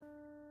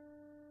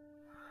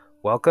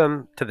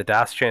Welcome to the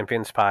DOS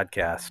Champions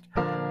podcast.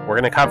 We're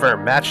going to cover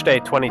match day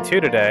 22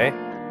 today.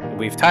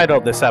 We've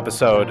titled this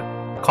episode,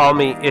 Call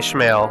Me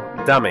Ismael,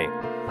 Dummy.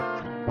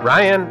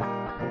 Ryan,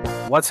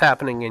 what's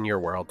happening in your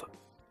world?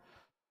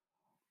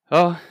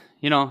 Oh,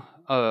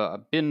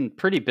 I've been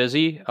pretty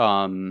busy.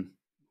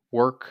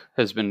 Work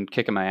has been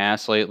kicking my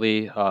ass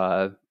lately.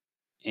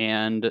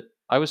 And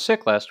I was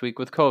sick last week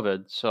with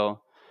COVID.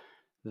 So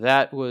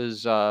that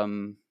was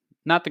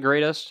not the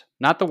greatest,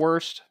 not the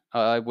worst.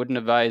 I wouldn't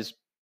advise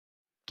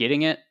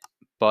getting it,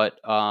 but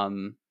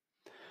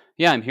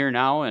yeah, I'm here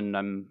now, and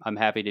I'm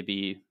happy to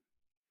be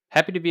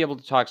able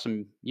to talk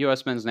some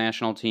U.S. men's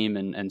national team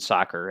and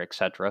soccer,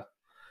 etc.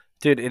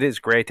 Dude, it is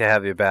great to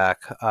have you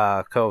back.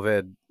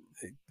 COVID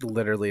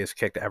literally has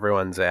kicked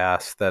everyone's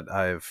ass that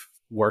I've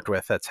worked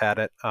with that's had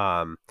it.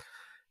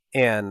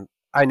 And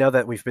I know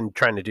that we've been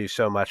trying to do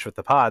so much with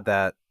the pod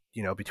that,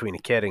 between a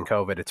kid and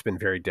COVID, it's been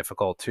very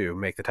difficult to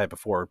make the type of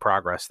forward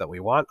progress that we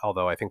want,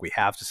 although I think we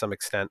have to some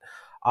extent.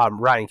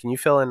 Ryan, can you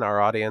fill in our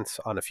audience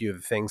on a few of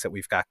the things that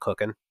we've got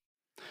cooking?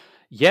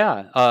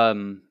 Yeah.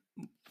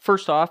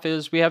 First off,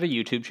 is we have a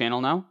YouTube channel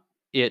now.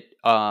 It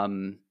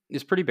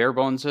is pretty bare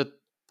bones at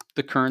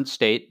the current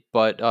state,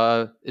 but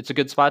it's a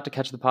good spot to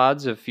catch the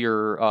pods if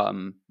you're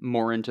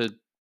more into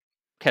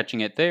catching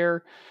it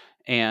there,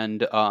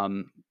 and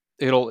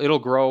it'll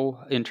grow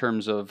in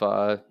terms of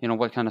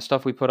what kind of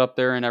stuff we put up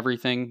there and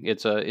everything.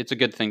 It's a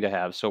good thing to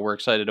have, so we're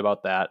excited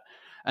about that.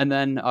 And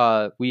then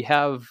we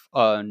have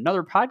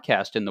another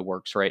podcast in the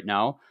works right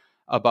now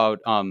about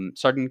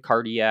sudden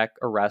cardiac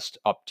arrest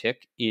uptick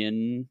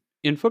in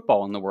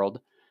football in the world.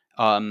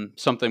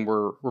 Something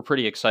we're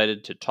pretty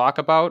excited to talk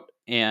about,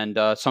 and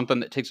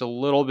something that takes a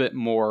little bit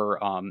more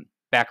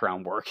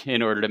background work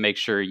in order to make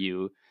sure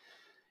you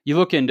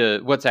look into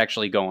what's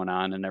actually going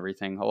on and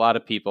everything. A lot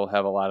of people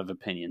have a lot of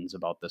opinions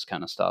about this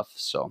kind of stuff,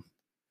 so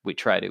we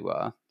try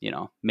to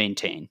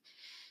maintain.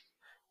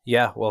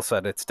 Yeah, well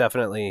said. It's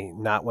definitely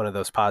not one of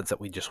those pods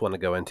that we just want to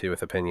go into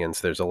with opinions.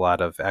 There's a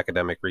lot of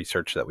academic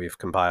research that we've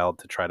compiled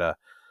to try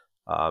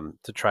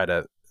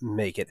to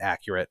make it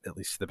accurate, at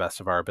least to the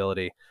best of our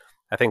ability.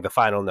 I think the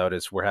final note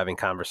is we're having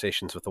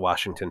conversations with the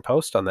Washington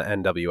Post on the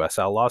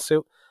NWSL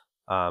lawsuit,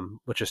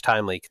 which is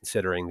timely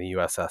considering the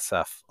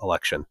USSF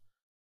election.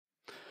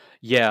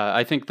 Yeah,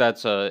 I think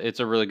it's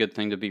a really good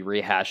thing to be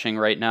rehashing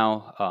right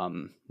now.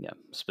 Yeah,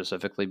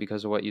 specifically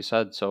because of what you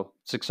said. So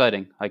it's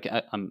exciting.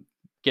 I'm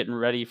getting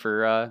ready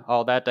for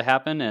all that to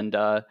happen, and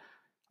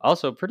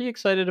also pretty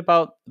excited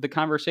about the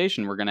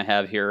conversation we're going to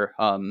have here.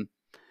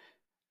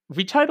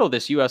 We title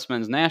this U.S.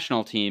 men's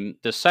national team,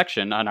 this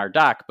section on our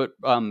doc, but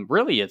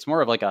really it's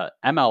more of like a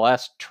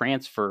MLS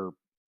transfer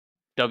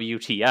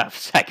WTF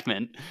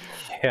segment.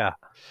 Yeah.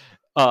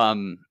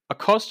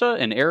 Acosta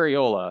and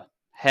Areola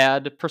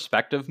had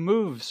prospective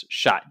moves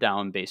shot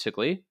down,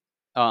 basically.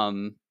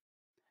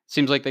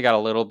 Seems like they got a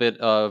little bit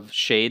of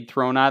shade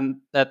thrown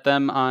on at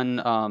them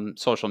on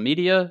social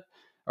media,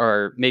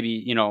 or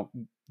maybe,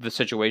 the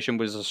situation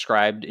was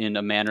described in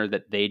a manner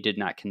that they did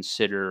not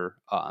consider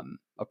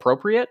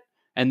appropriate,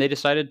 and they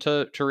decided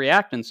to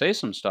react and say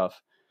some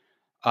stuff.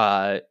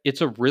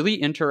 It's a really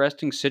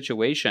interesting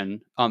situation.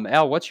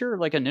 Al, what's your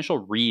initial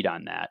read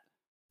on that?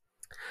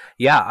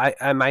 Yeah,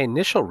 my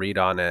initial read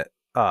on it,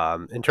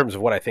 in terms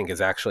of what I think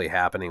is actually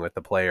happening with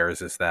the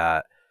players, is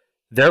that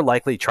they're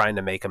likely trying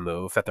to make a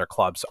move that their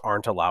clubs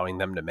aren't allowing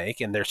them to make,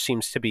 and there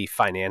seems to be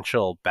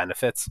financial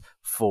benefits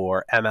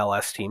for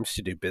MLS teams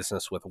to do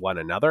business with one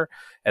another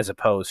as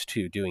opposed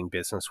to doing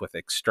business with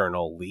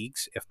external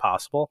leagues, if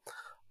possible.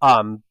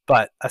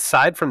 But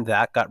aside from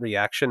that gut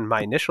reaction,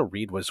 my initial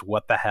read was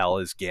what the hell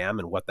is GAM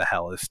and what the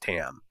hell is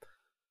TAM?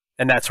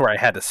 And that's where I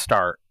had to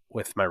start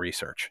with my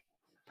research.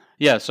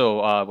 Yeah,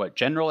 so what,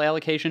 general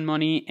allocation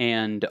money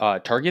and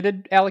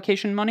targeted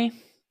allocation money?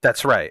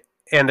 That's right.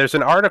 And there's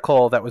an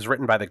article that was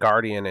written by The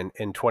Guardian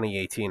in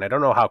 2018. I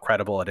don't know how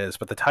credible it is,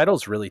 but the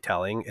title's really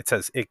telling. It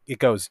says, it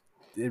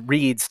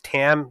reads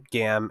TAM,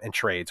 GAM, and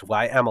Trades,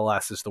 Why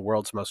MLS is the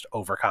World's Most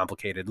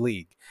Overcomplicated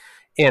League.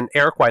 And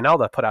Eric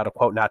Wynalda put out a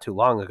quote not too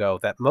long ago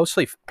that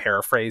mostly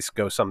paraphrase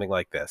goes something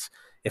like this.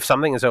 If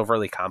something is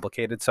overly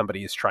complicated,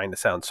 somebody is trying to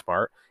sound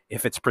smart.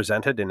 If it's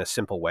presented in a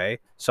simple way,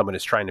 someone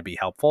is trying to be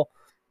helpful.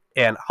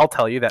 And I'll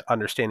tell you that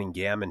understanding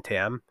GAM and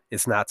TAM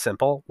is not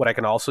simple. What I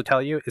can also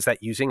tell you is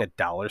that using a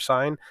dollar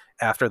sign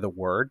after the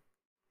word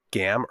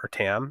GAM or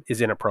TAM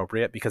is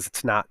inappropriate because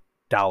it's not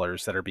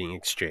dollars that are being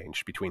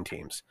exchanged between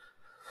teams.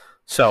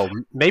 So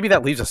maybe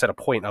that leaves us at a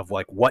point of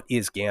what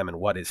is GAM and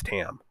what is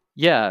TAM?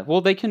 Yeah,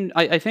 well, they can.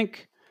 I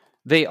think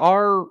they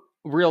are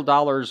real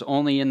dollars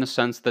only in the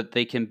sense that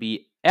they can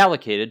be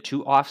allocated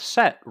to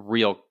offset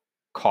real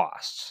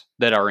costs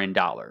that are in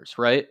dollars,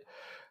 right?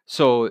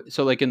 So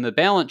like in the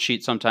balance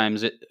sheet,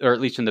 sometimes or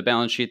at least in the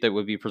balance sheet that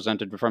would be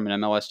presented from an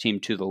MLS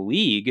team to the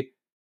league,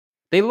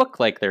 they look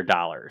like they're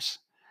dollars.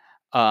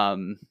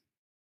 Um,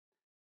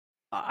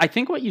 I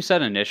think what you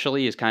said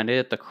initially is kind of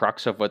at the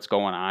crux of what's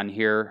going on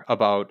here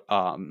about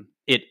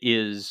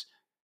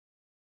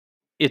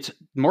it's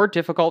more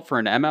difficult for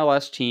an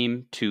MLS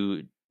team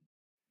to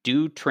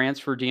do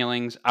transfer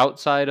dealings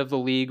outside of the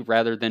league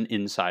rather than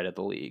inside of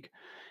the league.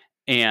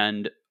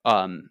 And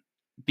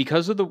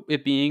because of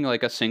it being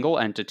like a single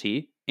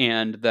entity,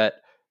 and that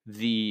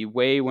the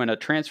way when a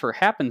transfer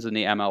happens in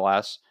the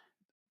MLS,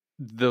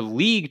 the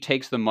league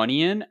takes the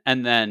money in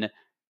and then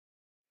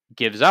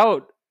gives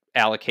out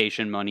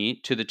allocation money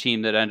to the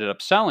team that ended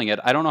up selling it.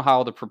 I don't know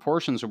how the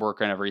proportions work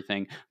and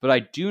everything, but I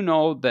do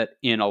know that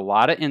in a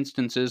lot of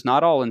instances,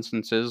 not all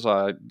instances,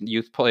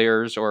 youth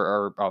players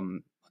or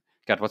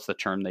God, what's the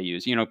term they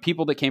use?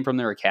 People that came from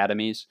their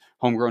academies,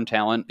 homegrown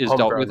talent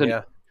Homegrown,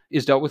 yeah.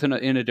 is dealt with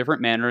in a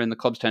different manner, and the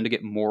clubs tend to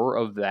get more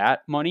of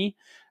that money.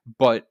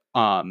 But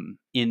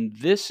in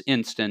this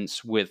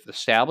instance, with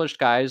established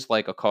guys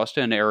like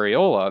Acosta and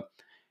Areola,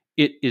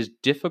 it is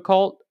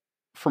difficult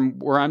from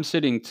where I'm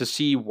sitting to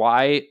see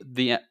why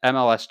the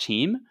MLS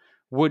team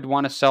would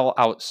want to sell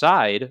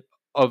outside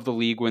of the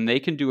league when they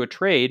can do a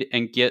trade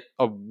and get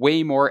a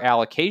way more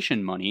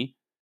allocation money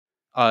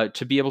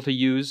to be able to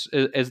use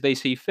as they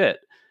see fit.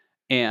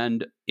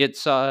 And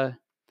it's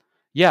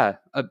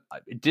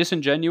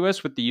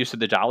disingenuous with the use of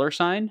the dollar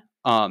sign.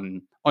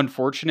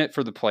 Unfortunate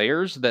for the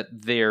players that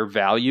their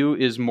value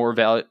is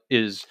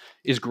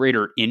is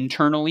greater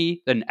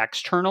internally than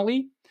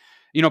externally.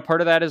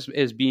 Part of that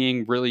is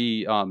being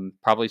really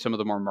probably some of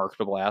the more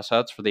marketable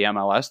assets for the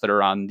MLS that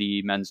are on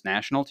the men's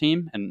national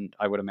team, and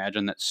I would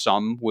imagine that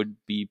some would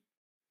be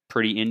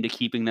pretty into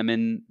keeping them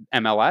in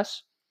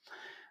MLS.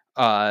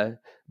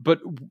 But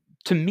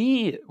to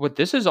me, what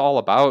this is all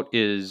about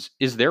is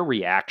their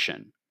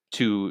reaction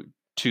to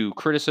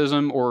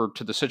criticism or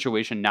to the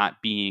situation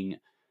not being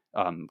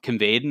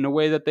conveyed in a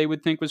way that they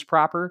would think was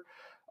proper.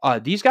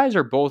 These guys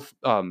are both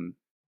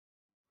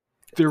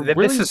they're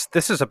really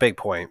This is a big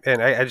point,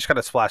 and I just got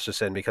to splash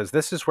this in because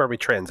this is where we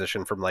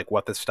transition from like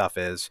what this stuff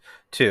is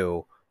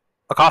to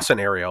Acosta and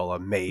Areola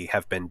may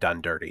have been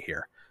done dirty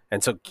here,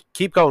 and so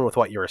keep going with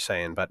what you were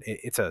saying, but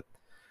it's a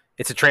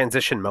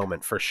transition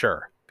moment for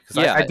sure because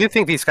yeah. I do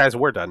think these guys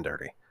were done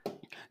dirty.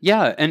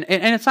 Yeah, and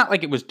it's not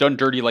like it was done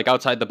dirty like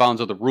outside the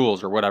bounds of the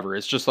rules or whatever.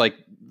 It's just like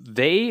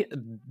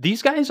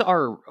these guys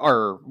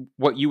are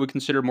what you would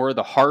consider more of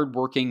the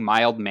hardworking,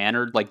 mild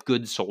mannered, like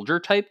good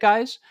soldier type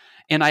guys.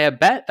 And I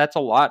bet that's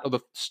a lot of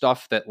the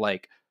stuff that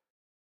like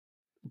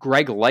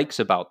Greg likes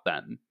about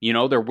them.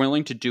 They're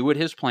willing to do what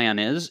his plan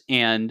is,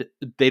 and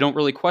they don't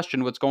really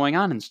question what's going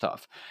on and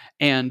stuff.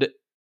 And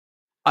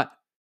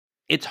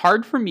it's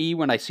hard for me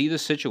when I see the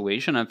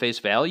situation on face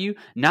value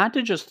not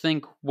to just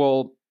think,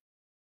 well,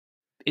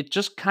 it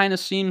just kind of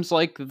seems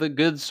like the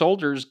good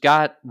soldiers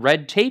got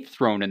red tape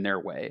thrown in their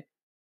way.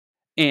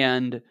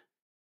 And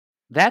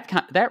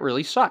that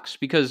really sucks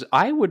because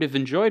I would have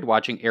enjoyed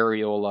watching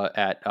Areola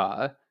at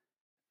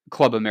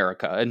Club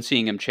America and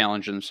seeing him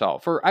challenge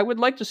himself. Or I would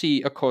like to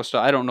see Acosta.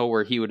 I don't know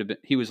where he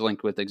was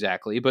linked with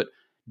exactly, but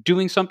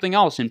doing something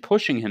else and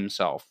pushing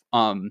himself.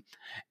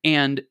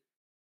 And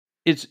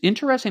it's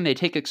interesting they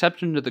take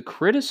exception to the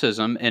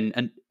criticism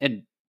and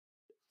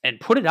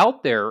put it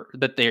out there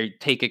that they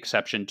take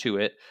exception to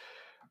it.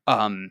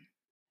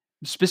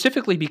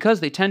 Specifically because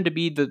they tend to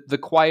be the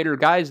quieter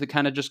guys that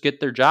kind of just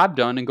get their job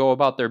done and go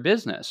about their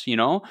business,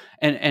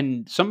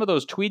 and some of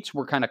those tweets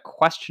were kind of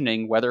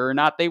questioning whether or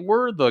not they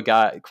were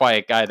the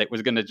quiet guy that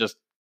was going to just,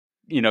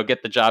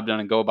 get the job done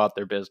and go about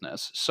their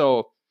business.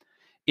 So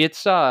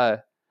it's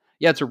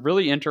it's a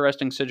really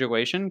interesting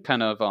situation,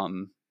 kind of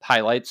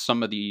highlights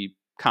some of the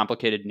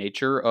complicated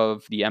nature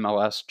of the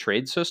MLS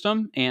trade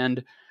system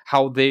and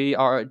how they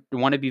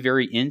want to be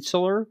very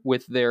insular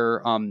with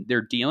their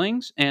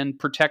dealings and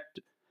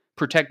protect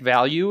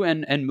value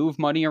and move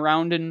money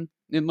around in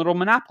little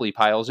monopoly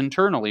piles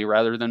internally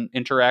rather than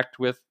interact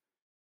with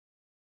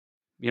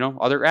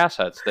other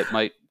assets that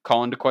might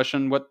call into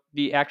question what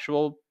the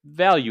actual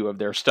value of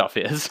their stuff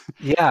is.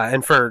 Yeah,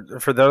 and for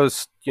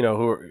those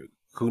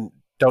who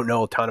don't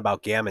know a ton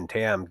about GAM and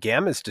TAM,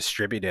 GAM is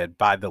distributed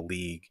by the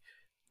league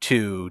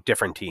to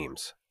different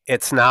teams.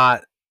 It's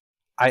not.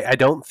 I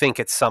don't think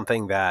it's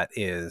something that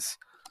is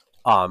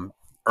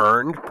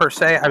earned per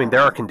se. I mean,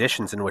 there are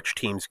conditions in which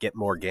teams get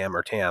more GAM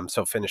or TAM.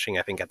 So finishing,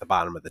 I think, at the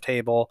bottom of the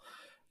table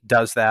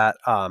does that.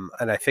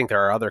 And I think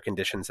there are other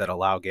conditions that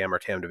allow GAM or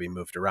TAM to be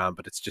moved around,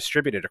 but it's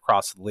distributed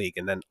across the league.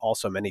 And then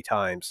also many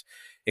times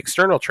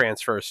external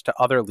transfers to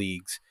other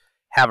leagues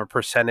have a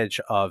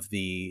percentage of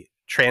the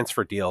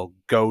transfer deal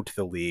go to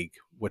the league,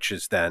 which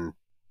is then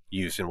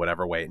used in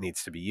whatever way it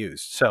needs to be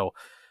used. So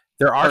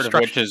there are part of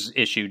which is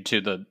issued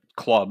to the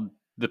club,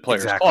 the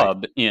players'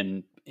 club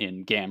in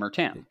GAM or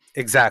TAM.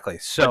 Exactly.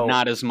 So but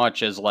not as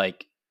much as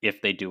like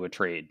if they do a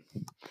trade.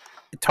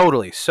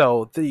 Totally.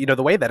 So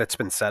the way that it's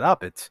been set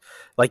up, it's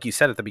like you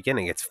said at the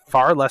beginning, it's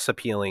far less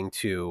appealing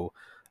to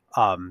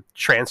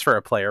transfer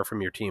a player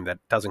from your team that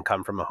doesn't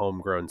come from a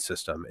homegrown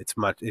system.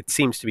 It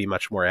seems to be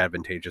much more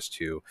advantageous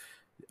to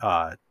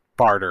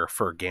barter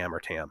for GAM or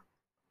TAM.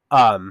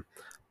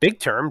 Big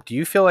term, do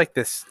you feel like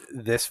this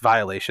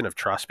violation of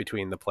trust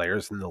between the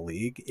players and the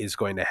league is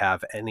going to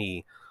have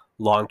any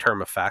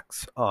long-term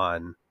effects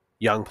on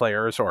young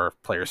players or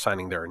players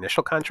signing their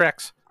initial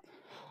contracts?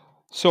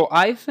 So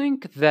I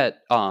think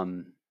that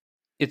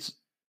it's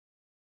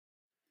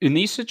in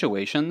these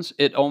situations,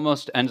 it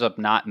almost ends up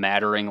not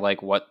mattering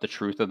like what the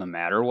truth of the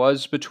matter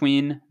was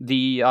between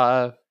the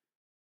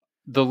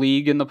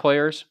league and the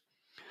players.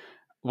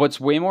 What's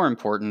way more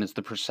important is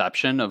the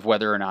perception of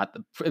whether or not,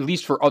 at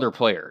least for other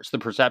players, the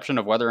perception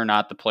of whether or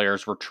not the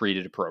players were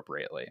treated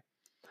appropriately.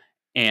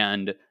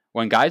 And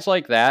when guys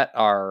like that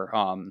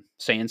are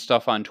saying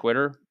stuff on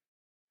Twitter,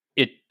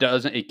 it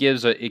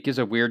gives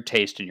a weird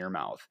taste in your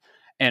mouth.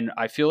 And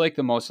I feel like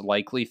the most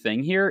likely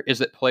thing here is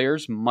that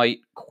players might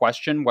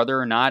question whether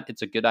or not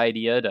it's a good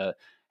idea to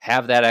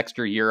have that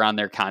extra year on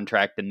their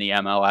contract in the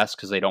MLS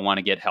because they don't want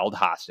to get held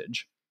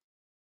hostage.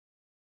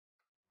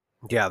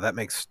 Yeah, that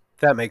makes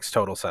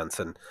total sense,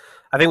 and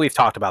I think we've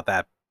talked about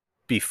that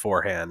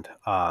beforehand.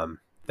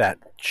 That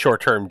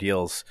short term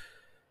deals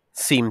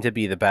seem to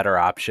be the better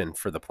option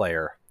for the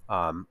player.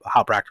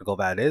 How practical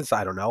that is,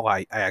 I don't know.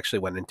 I actually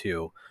went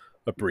into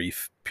a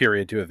brief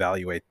period to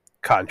evaluate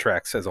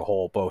contracts as a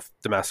whole, both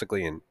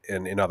domestically and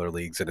in other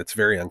leagues, and it's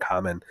very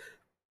uncommon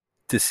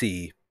to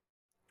see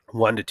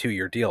 1 to 2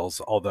 year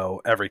deals.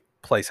 Although every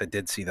place I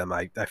did see them,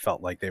 I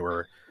felt like they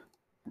were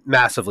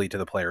massively to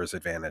the player's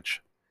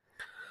advantage.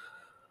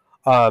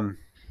 Um,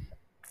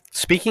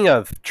 Speaking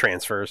of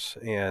transfers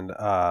and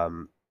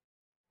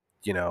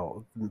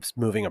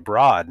moving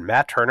abroad,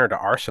 Matt Turner to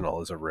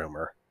Arsenal is a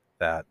rumor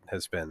that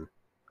has been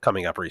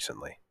coming up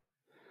recently.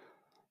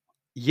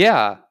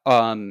 Yeah,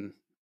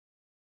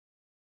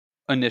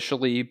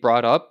 initially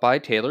brought up by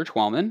Taylor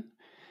Twellman.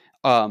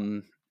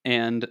 Um,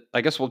 and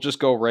I guess we'll just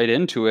go right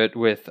into it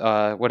with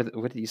what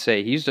did he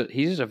say? He's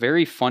a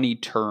very funny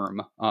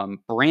term,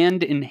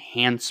 brand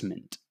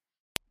enhancement.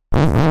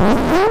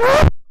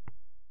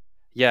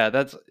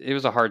 Yeah, it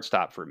was a hard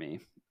stop for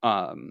me.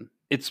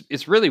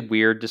 It's really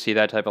weird to see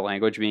that type of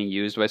language being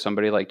used by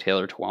somebody like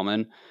Taylor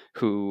Twellman,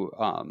 who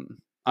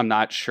I'm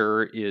not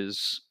sure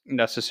is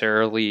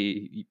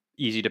necessarily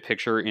easy to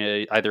picture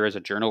either as a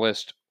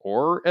journalist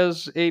or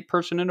as a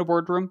person in a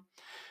boardroom.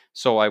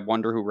 So I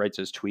wonder who writes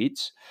his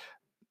tweets.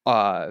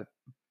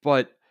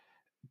 But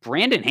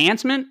brand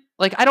enhancement,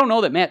 like I don't know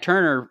that Matt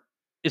Turner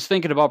is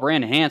thinking about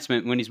brand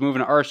enhancement when he's moving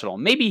to Arsenal.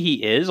 Maybe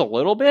he is a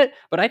little bit,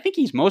 but I think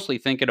he's mostly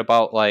thinking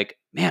about like,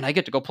 man, I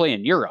get to go play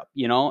in Europe,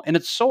 you know? And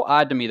it's so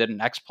odd to me that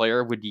an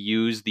ex-player would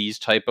use this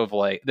type of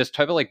like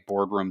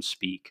boardroom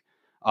speak.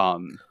 Oh,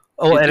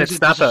 and There's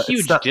a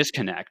huge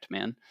disconnect,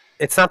 man.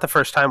 It's not the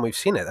first time we've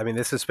seen it. I mean,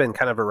 this has been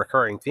kind of a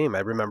recurring theme. I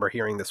remember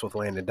hearing this with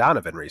Landon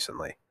Donovan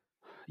recently.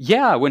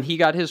 Yeah, when he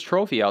got his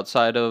trophy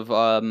outside of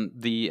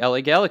the LA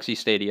Galaxy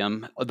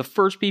Stadium, the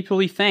first people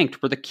he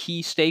thanked were the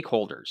key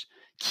stakeholders.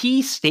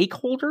 Key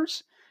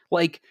stakeholders?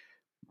 Like,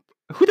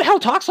 who the hell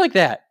talks like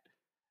that?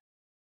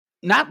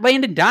 Not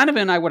Landon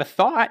Donovan, I would have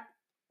thought.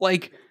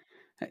 Like,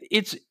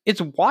 it's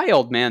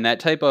wild, man. That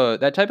type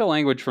of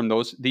language from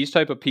these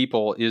type of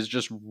people is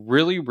just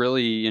really,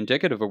 really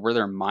indicative of where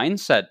their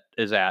mindset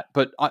is at.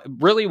 But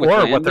really, with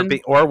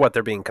Landon, what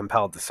they're being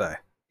compelled to say.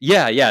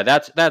 Yeah,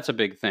 that's a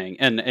big thing.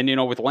 And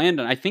with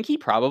Landon, I think he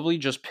probably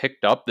just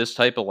picked up this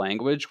type of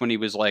language when he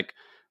was like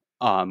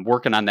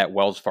working on that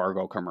Wells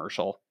Fargo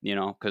commercial,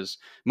 because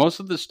most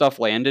of the stuff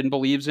Landon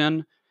believes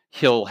in,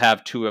 he'll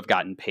have to have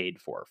gotten paid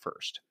for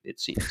first, it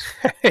seems.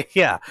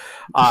 Yeah,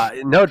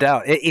 no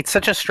doubt. It's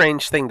such a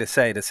strange thing to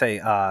say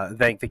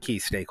thank the key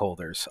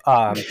stakeholders.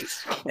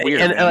 Weird,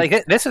 and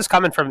like this is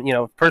coming from,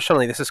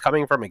 personally, this is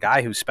coming from a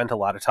guy who spent a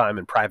lot of time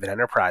in private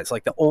enterprise.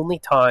 Like the only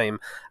time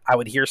I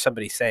would hear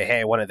somebody say, hey,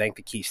 I want to thank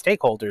the key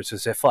stakeholders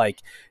is if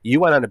like you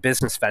went on a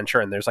business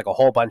venture and there's like a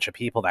whole bunch of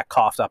people that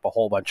coughed up a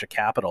whole bunch of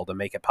capital to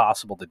make it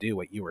possible to do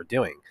what you were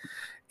doing.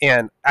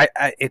 And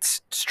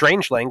it's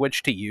strange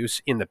language to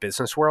use in the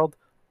business world,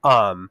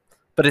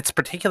 but it's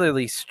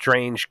particularly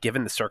strange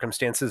given the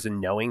circumstances and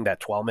knowing that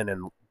Twellman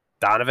and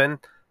Donovan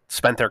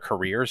spent their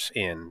careers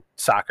in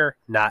soccer,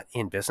 not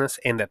in business,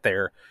 and that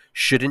there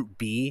shouldn't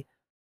be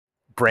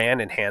brand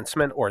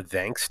enhancement or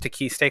thanks to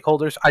key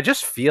stakeholders. I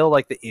just feel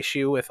like the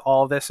issue with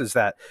all of this is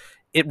that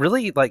it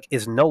really like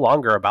is no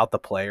longer about the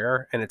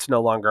player, and it's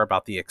no longer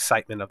about the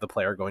excitement of the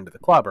player going to the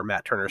club or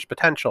Matt Turner's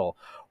potential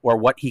or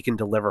what he can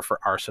deliver for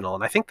Arsenal.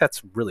 And I think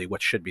that's really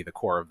what should be the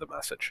core of the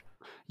message.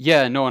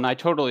 Yeah, no, and I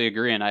totally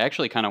agree. And I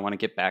actually kind of want to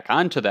get back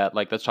onto that.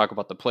 Like, let's talk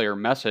about the player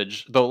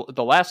message. The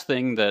last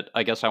thing that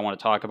I guess I want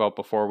to talk about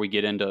before we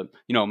get into,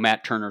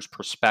 Matt Turner's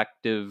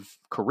prospective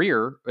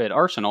career at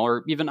Arsenal,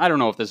 or even, I don't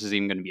know if this is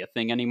even going to be a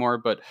thing anymore,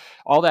 but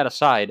all that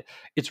aside,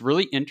 it's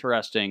really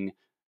interesting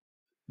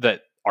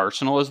that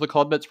Arsenal is the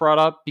club that's brought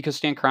up because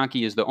Stan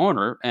Kroenke is the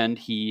owner and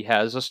he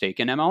has a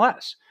stake in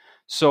MLS.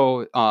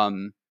 So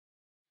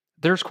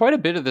there's quite a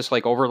bit of this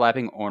like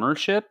overlapping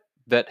ownership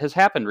that has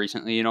happened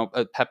recently.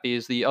 Pepe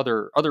is the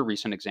other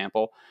recent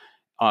example.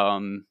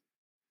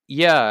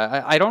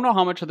 Yeah, I don't know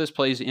how much of this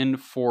plays in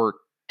for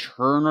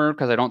Turner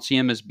because I don't see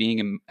him as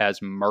being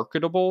as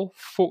marketable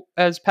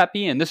as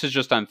Pepe, and this is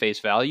just on face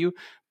value.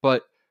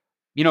 But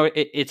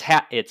it's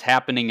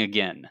happening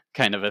again,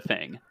 kind of a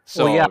thing.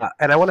 So well, yeah,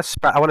 and I want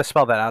to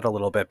spell that out a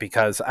little bit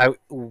because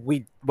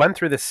we went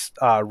through this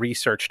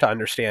research to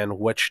understand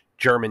which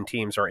German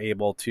teams are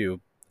able to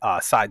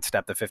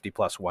sidestep the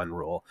 50+1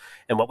 rule.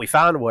 And what we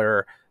found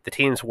were the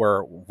teams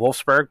were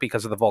Wolfsburg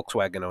because of the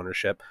Volkswagen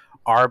ownership,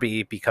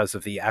 RB because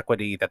of the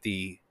equity that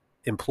the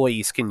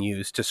employees can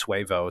use to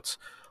sway votes,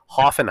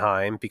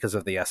 Hoffenheim because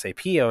of the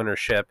SAP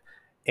ownership,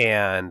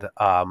 and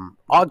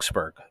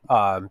Augsburg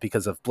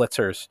because of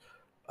Blitzer's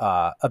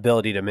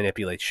ability to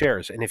manipulate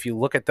shares. And if you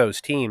look at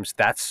those teams,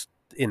 that's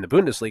in the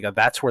Bundesliga,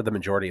 that's where the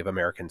majority of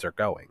Americans are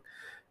going.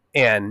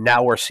 And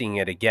now we're seeing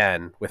it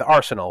again with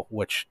Arsenal,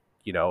 which,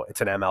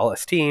 it's an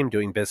MLS team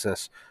doing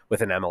business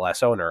with an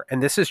MLS owner.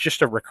 And this is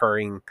just a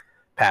recurring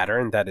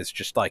pattern that is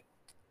just like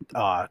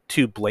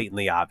too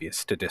blatantly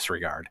obvious to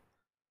disregard.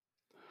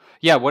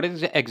 Yeah, what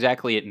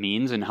exactly it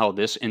means and how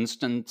this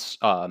instance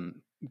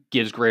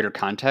gives greater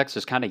context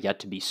is kind of yet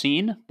to be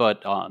seen.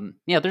 But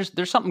yeah,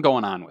 there's something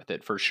going on with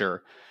it for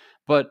sure.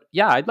 But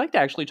yeah, I'd like to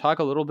actually talk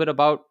a little bit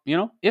about,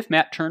 if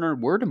Matt Turner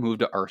were to move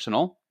to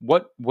Arsenal,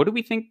 what do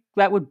we think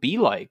that would be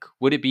like?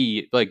 Would it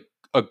be like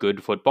a good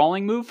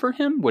footballing move for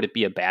him? Would it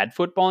be a bad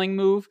footballing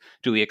move?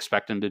 Do we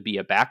expect him to be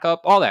a backup?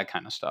 All that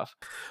kind of stuff.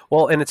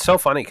 Well, and it's so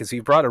funny because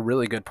you brought a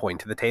really good point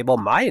to the table.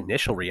 My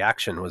initial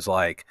reaction was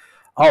like,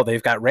 oh,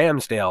 they've got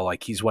Ramsdale.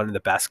 Like, he's one of the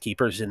best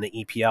keepers in the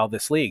EPL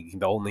this league.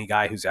 The only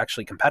guy who's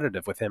actually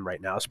competitive with him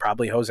right now is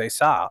probably Jose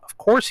Sa. Of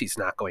course he's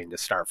not going to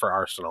start for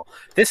Arsenal.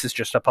 This is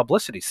just a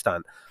publicity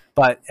stunt.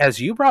 But as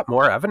you brought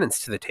more evidence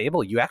to the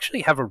table, you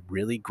actually have a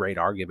really great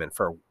argument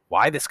for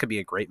why this could be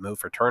a great move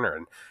for Turner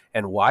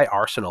and why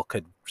Arsenal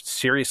could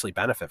seriously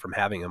benefit from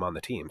having him on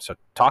the team. So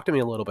talk to me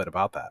a little bit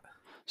about that.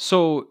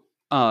 So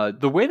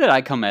the way that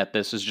I come at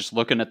this is just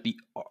looking at the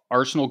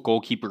Arsenal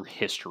goalkeeper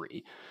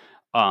history.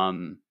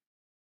 Um,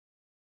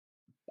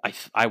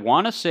 I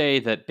want to say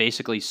that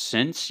basically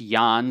since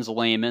Jans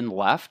Lehmann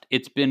left,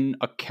 it's been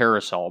a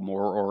carousel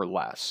more or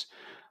less.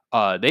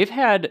 They've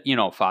had,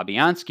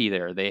 Fabianski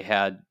there. They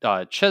had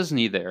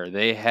Chesney there.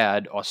 They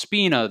had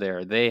Ospina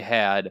there. They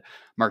had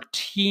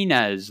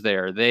Martinez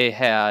there. They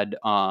had,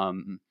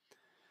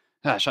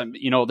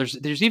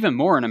 there's even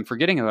more, and I'm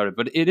forgetting about it.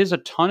 But it is a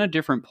ton of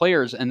different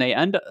players, and they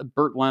end up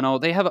Bert Leno.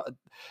 They have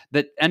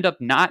that end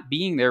up not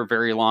being there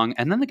very long,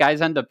 and then the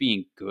guys end up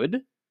being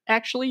good.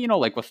 Actually,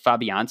 like with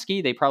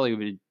Fabianski, they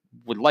probably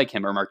would like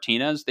him, or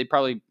Martinez. They'd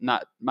probably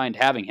not mind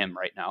having him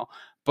right now.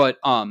 But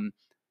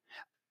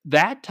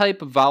that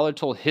type of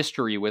volatile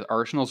history with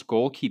Arsenal's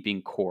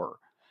goalkeeping core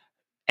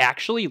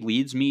actually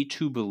leads me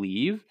to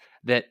believe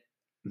that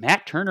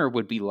Matt Turner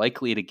would be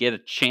likely to get a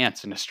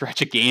chance in a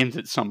stretch of games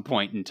at some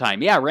point in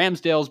time. Yeah,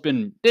 Ramsdale's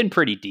been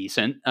pretty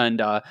decent,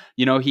 and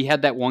he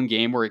had that one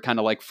game where he kind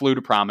of like flew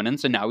to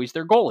prominence, and now he's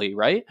their goalie,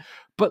 right?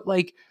 But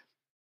like,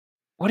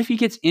 what if he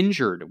gets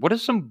injured? What if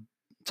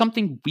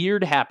something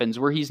weird happens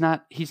where he's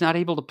not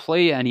able to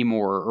play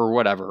anymore or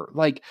whatever?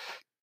 Like,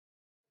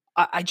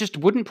 I just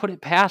wouldn't put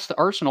it past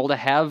Arsenal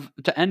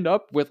to end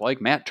up with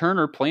like Matt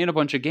Turner playing a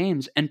bunch of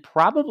games and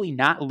probably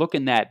not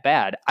looking that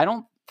bad. I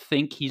don't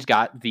think he's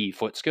got the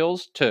foot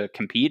skills to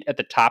compete at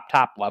the top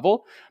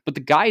level, but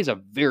the guy is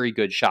a very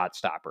good shot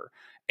stopper,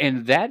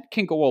 and that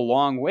can go a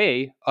long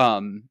way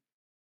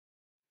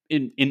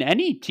in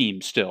any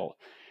team still.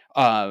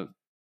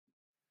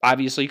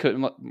 Obviously,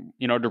 couldn't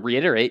to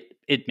reiterate,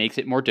 it makes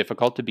it more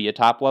difficult to be a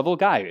top level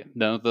guy.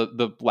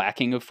 The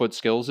lacking of foot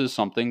skills is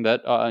something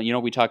that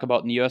we talk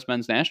about in the U.S.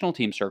 men's national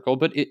team circle,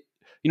 but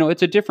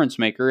it's a difference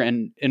maker,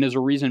 and is a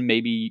reason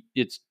maybe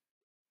it's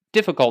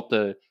difficult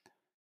to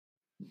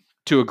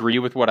agree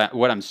with what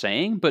I'm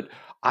saying. But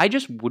I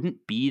just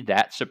wouldn't be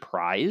that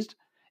surprised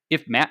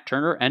if Matt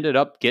Turner ended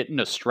up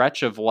getting a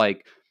stretch of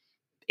like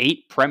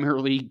 8 Premier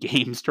League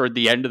games toward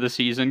the end of the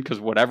season because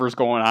whatever's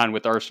going on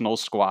with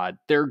Arsenal's squad,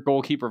 their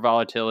goalkeeper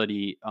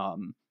volatility,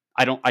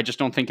 I just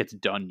don't think it's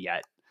done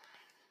yet.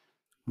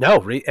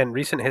 No, and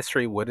recent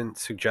history wouldn't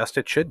suggest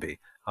it should be.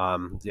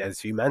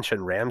 As you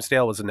mentioned,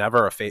 Ramsdale was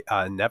never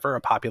never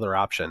a popular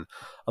option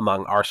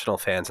among Arsenal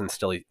fans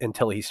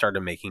until he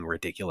started making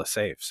ridiculous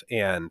saves.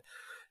 And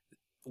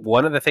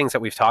one of the things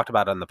that we've talked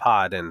about on the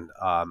pod, and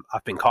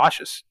I've been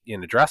cautious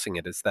in addressing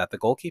it, is that the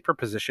goalkeeper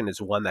position is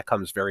one that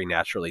comes very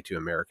naturally to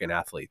American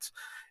athletes.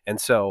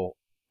 And so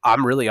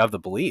I'm really of the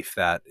belief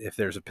that if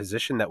there's a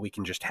position that we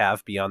can just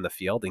have be on the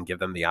field and give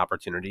them the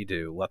opportunity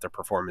to let their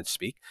performance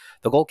speak,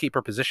 the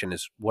goalkeeper position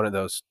is one of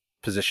those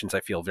positions I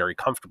feel very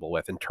comfortable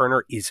with. And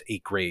Turner is a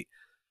great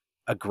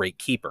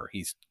keeper.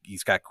 He's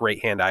got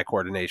great hand-eye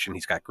coordination.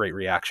 He's got great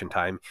reaction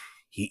time.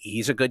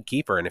 He's a good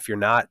keeper. And if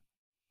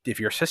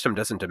your system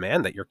doesn't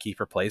demand that your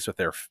keeper plays with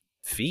their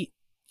feet,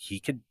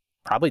 he could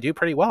probably do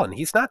pretty well. And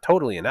he's not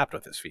totally inept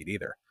with his feet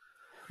either.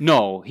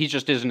 No, he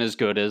just isn't as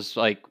good as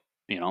like,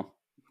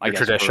 I Your guess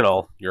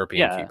traditional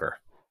European yeah, keeper.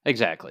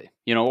 exactly.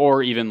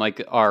 Or even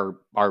like our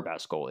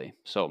best goalie.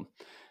 So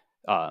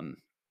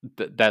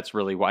that's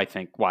really why I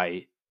think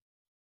why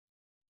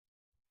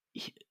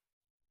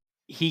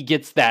he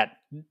gets that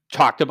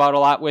talked about a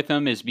lot with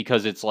him, is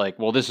because it's like,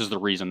 well, this is the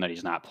reason that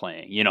he's not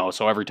playing,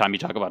 so every time you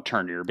talk about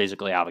Turner, you're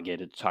basically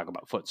obligated to talk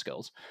about foot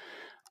skills.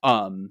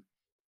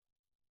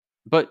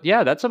 But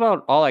yeah, that's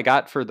about all I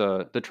got for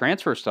the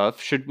transfer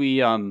stuff. Should we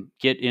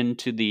get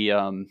into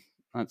the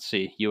let's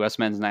see, U.S.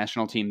 men's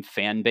national team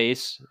fan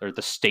base, or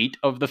the state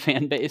of the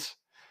fan base.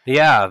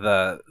 Yeah,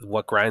 the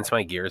what grinds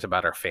my gears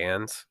about our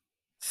fans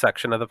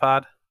section of the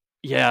pod.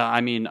 Yeah,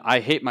 I mean, I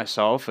hate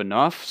myself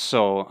enough,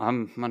 so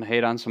I'm gonna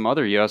hate on some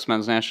other U.S.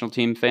 men's national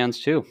team fans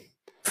too.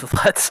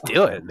 Let's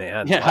do it,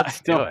 man. Yeah, I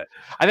Let's do know. it.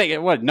 I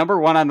think what number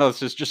one on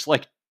those is just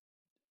like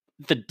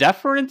the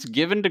deference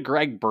given to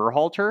Greg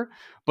Berhalter,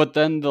 but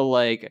then the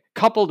like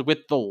coupled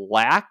with the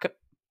lack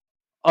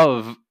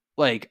of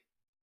like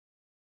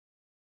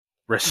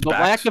the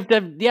lack Respect.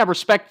 of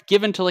respect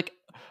given to like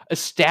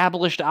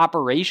established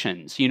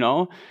operations, you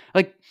know,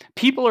 like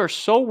people are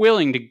so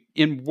willing to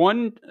in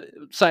one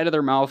side of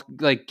their mouth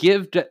like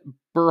give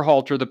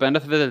Berhalter the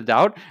benefit of the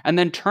doubt and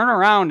then turn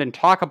around and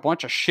talk a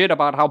bunch of shit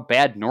about how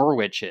bad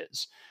Norwich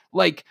is.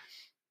 Like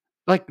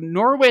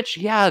Norwich,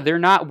 yeah, they're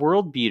not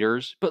world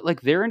beaters, but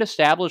like they're an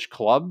established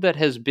club that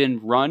has been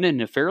run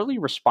in a fairly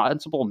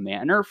responsible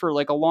manner for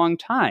like a long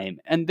time.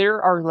 And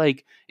there are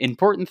like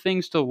important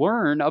things to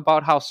learn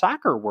about how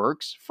soccer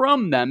works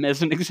from them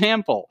as an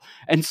example.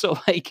 And so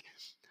like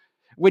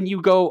when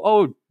you go,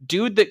 oh,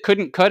 dude that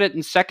couldn't cut it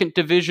in second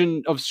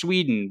division of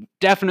Sweden,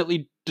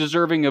 definitely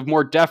deserving of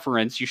more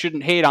deference. You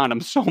shouldn't hate on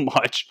him so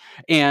much.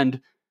 And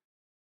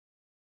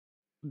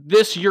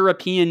this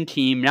European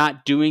team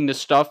not doing the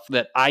stuff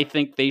that I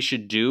think they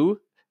should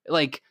do,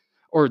 like,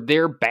 or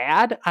they're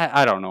bad.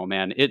 I don't know,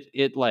 man.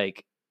 It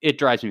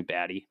drives me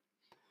batty.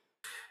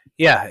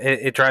 Yeah,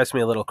 it drives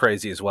me a little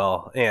crazy as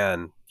well.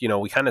 And,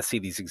 we kind of see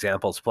these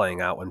examples playing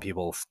out when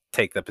people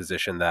take the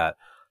position that,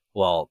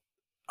 well,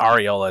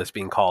 Areola is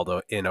being called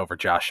in over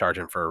Josh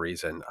Sargent for a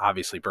reason.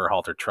 Obviously,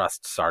 Berhalter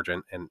trusts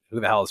Sargent, and who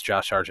the hell is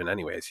Josh Sargent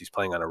anyways? He's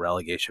playing on a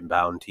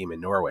relegation-bound team in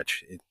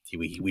Norwich.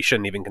 We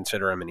shouldn't even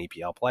consider him an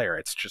EPL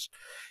player.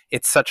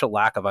 It's such a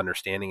lack of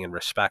understanding and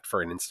respect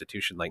for an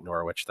institution like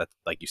Norwich that,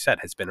 like you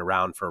said, has been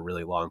around for a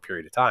really long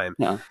period of time.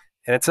 Yeah.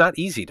 And it's not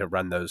easy to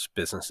run those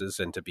businesses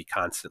and to be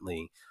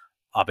constantly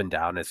up and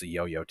down as a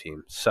yo-yo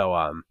team. So,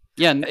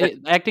 Yeah,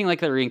 and acting like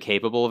they're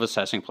incapable of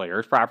assessing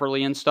players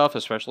properly and stuff,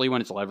 especially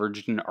when it's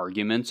leveraged in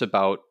arguments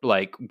about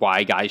like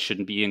why guys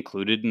shouldn't be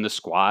included in the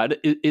squad,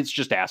 it's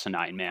just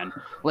asinine, man.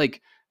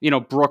 Like,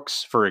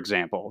 Brooks, for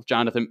example,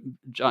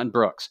 John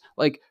Brooks.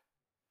 Like,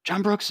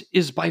 John Brooks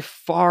is by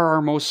far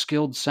our most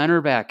skilled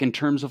center back in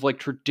terms of like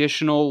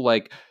traditional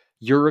like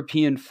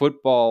European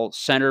football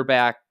center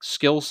back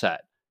skill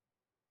set.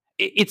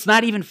 It's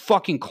not even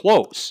fucking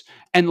close.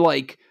 And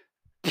like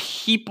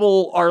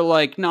people are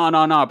like, no.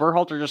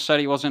 Berhalter just said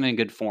he wasn't in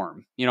good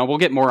form. We'll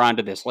get more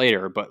onto this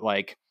later, but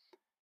like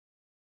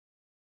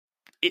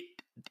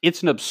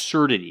it's an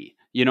absurdity,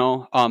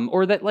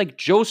 or that like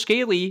Joe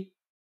Scaly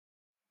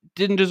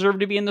didn't deserve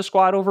to be in the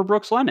squad over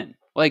Brooks Lennon.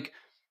 Like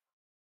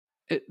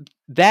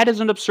that is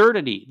an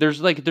absurdity.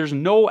 There's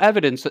no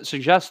evidence that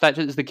suggests that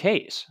is the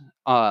case.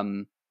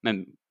 And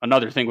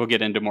another thing we'll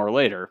get into more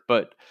later,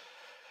 but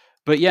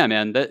yeah,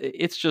 man,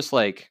 it's just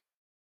like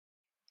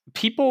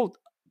people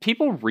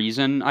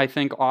reason, I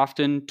think,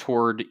 often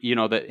toward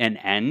an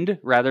end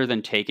rather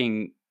than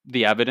taking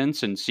the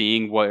evidence and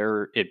seeing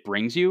where it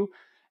brings you.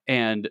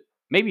 And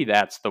maybe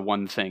that's the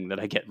one thing that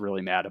I get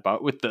really mad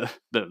about with the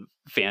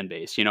fan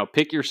base.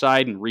 Pick your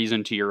side and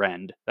reason to your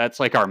end. That's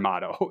like our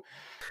motto.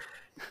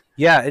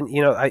 yeah, and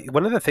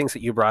one of the things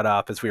that you brought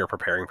up as we were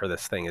preparing for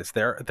this thing is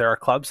there are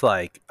clubs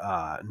like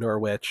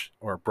Norwich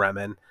or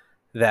Bremen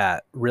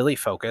that really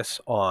focus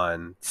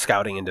on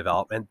scouting and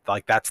development.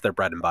 Like that's their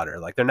bread and butter.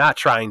 Like they're not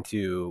trying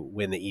to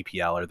win the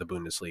EPL or the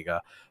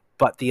Bundesliga,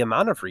 but the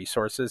amount of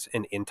resources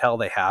and intel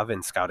they have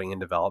in scouting and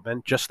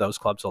development, just those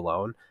clubs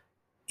alone,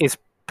 is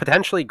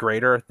potentially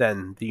greater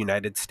than the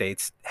United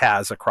States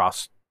has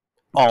across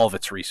all of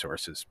its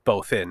resources,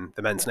 both in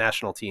the men's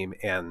national team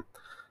and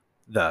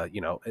the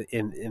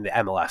in the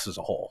MLS as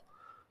a whole.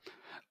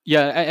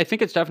 Yeah, I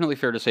think it's definitely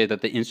fair to say that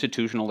the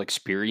institutional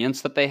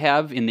experience that they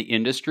have in the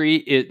industry,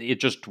 it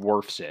just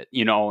dwarfs it,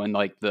 and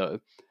like there's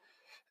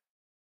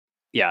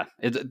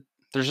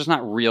just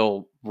not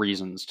real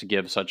reasons to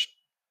give such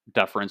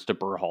deference to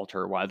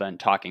Berhalter while then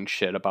talking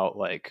shit about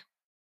like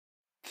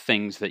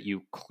things that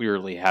you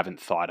clearly haven't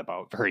thought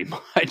about very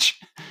much.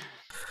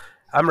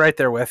 I'm right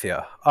there with you.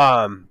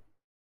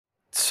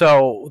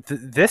 So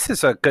this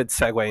is a good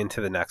segue into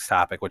the next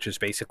topic, which is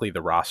basically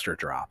the roster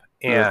drop.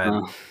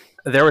 And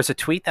there was a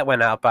tweet that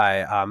went out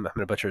by, I'm going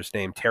to butcher his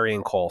name,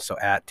 Terrian Cole. So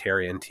at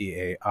Terrian,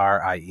 Tarien,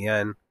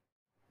 Cole,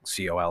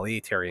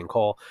 Terrian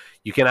Cole.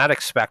 You cannot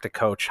expect a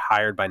coach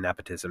hired by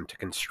nepotism to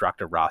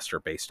construct a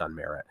roster based on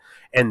merit.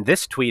 And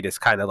this tweet is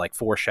kind of like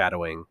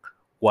foreshadowing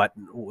what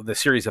the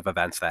series of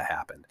events that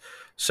happened.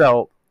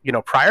 So,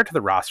 prior to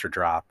the roster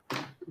drop,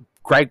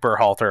 Greg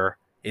Berhalter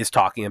is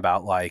talking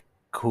about like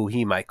who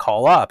he might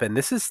call up, and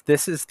this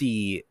is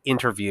the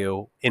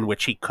interview in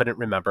which he couldn't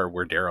remember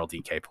where Daryl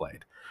DK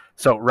played.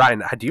 So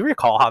Ryan, do you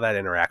recall how that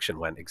interaction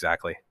went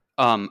exactly?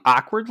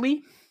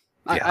 Awkwardly.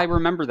 Yeah. I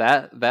remember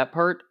that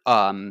part.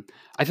 I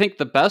think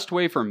the best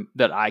way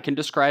that I can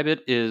describe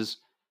it is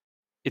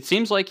it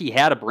seems like he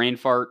had a brain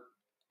fart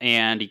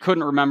and he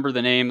couldn't remember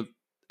the name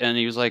and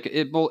he was like,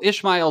 well,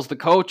 Ishmael's the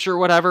coach or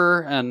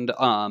whatever, and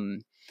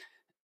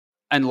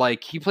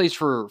like he plays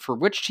for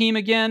which team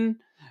again?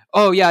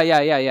 Oh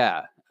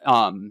yeah.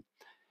 Um,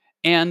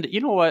 and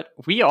you know what?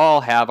 We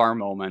all have our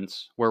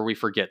moments where we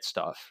forget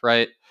stuff,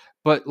 right?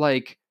 But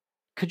like,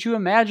 could you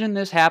imagine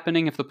this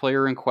happening if the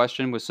player in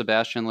question was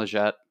Sebastian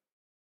Lletget?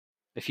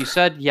 If you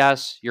said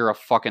yes, you're a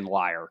fucking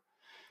liar.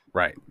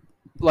 Right.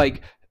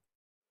 Like,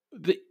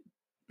 the,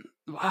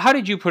 how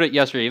did you put it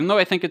yesterday? Even though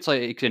I think it's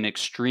like an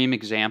extreme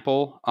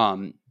example,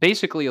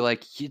 basically,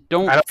 like you I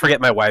don't don't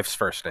forget my wife's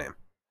first name.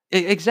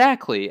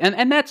 exactly,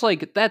 and that's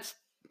like that's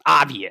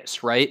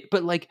obvious, right?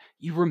 But like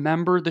you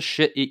remember the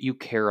shit you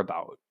care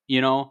about,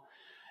 you know.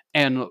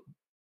 And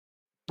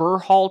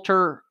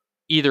Berhalter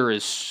either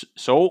is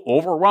so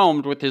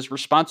overwhelmed with his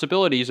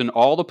responsibilities and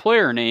all the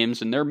player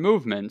names and their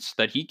movements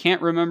that he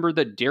can't remember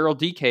that Daryl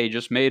DK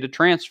just made a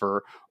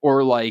transfer,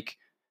 or like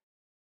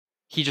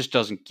he just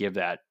doesn't give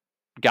that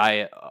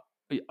guy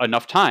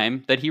enough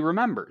time that he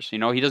remembers. You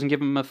know, he doesn't give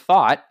him a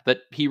thought that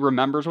he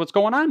remembers what's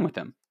going on with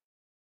him.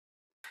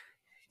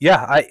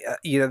 Yeah,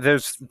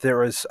 there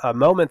was a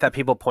moment that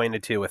people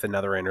pointed to with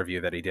another interview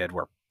that he did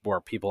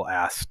where people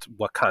asked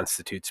what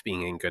constitutes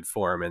being in good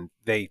form, and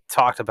they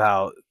talked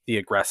about the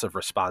aggressive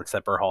response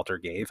that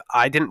Berhalter gave.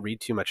 I didn't read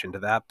too much into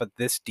that, but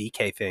this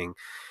DK thing,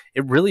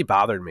 it really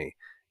bothered me,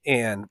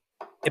 and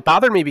it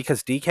bothered me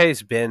because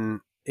DK's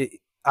been.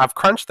 I've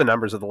crunched the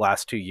numbers of the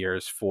last 2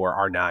 years for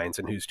our nines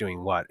and who's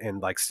doing what,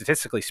 and like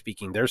statistically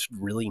speaking, there's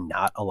really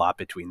not a lot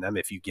between them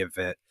if you give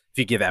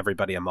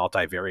everybody a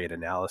multivariate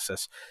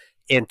analysis,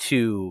 and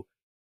to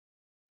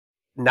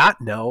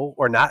not know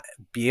or not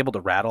be able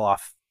to rattle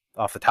off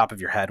the top of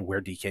your head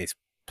where DK's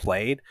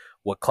played,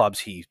 what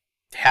clubs he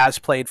has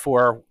played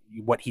for,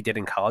 what he did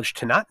in college,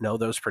 to not know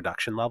those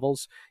production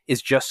levels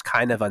is just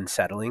kind of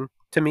unsettling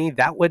to me.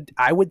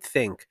 I would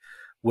think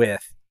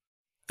with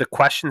the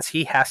questions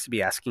he has to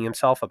be asking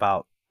himself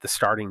about the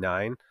starting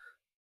nine,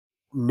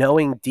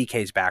 knowing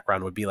DK's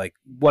background would be like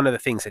one of the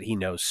things that he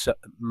knows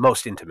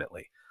most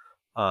intimately.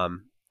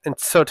 And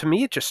so to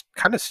me, it just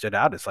kind of stood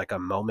out as like a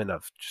moment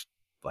of just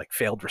like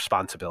failed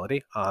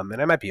responsibility.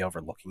 And I might be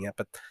overlooking it,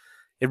 but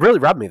it really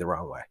rubbed me the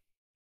wrong way.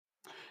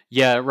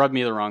 Yeah, it rubbed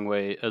me the wrong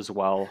way as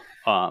well.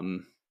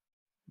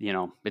 You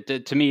know, it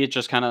did to me. It's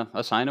just kind of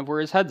a sign of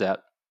where his head's at.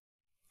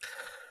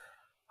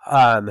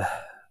 Um,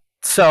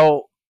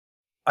 so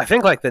I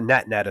think like the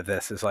net of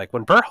this is like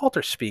when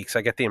Berhalter speaks,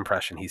 I get the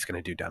impression he's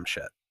going to do dumb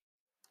shit.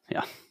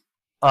 Yeah.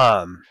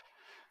 Um,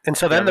 and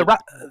so Yeah, then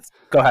but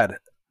go ahead.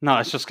 no, I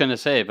was just gonna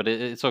say, but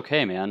it's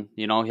okay, man.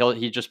 You know,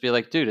 he'd just be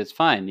like, dude, it's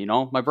fine. You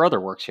know, my brother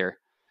works here.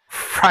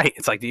 Right.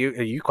 It's like, are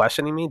you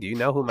questioning me? Do you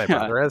know who my Yeah.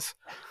 brother is?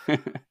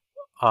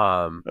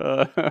 Um,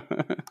 Uh,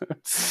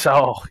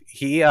 so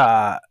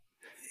the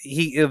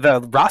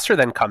roster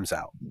then comes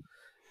out,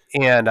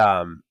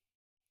 and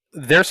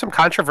there's some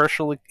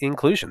controversial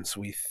inclusions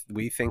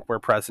we think were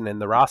present in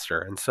the roster.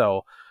 And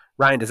so,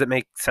 Ryan, does it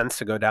make sense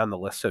to go down the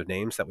list of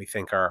names that we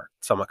think are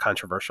somewhat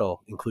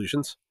controversial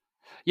inclusions?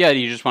 yeah, do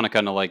you just want to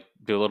kind of like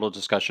do a little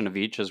discussion of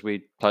each as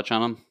we touch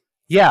on them?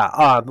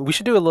 Yeah, we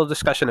should do a little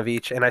discussion of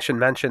each, and I should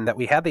mention that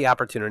we had the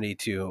opportunity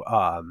to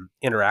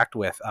interact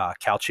with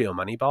Calcio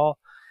Moneyball,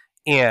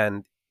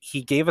 and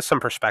he gave us some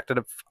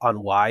perspective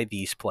on why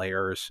these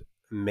players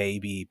may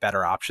be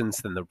better options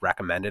than the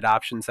recommended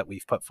options that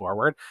we've put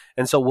forward.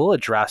 And so we'll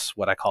address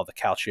what I call the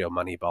Calcio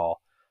Moneyball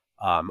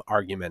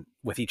argument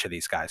with each of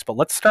these guys. But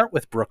let's start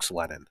with Brooks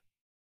Lennon.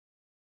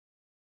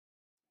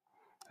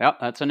 Yeah,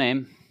 that's a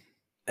name.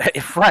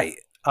 Right.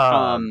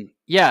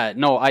 Yeah,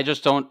 no, I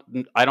just don't.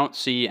 I don't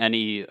see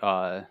any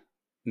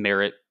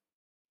merit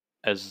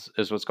as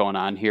what's going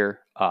on here.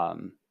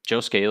 Joe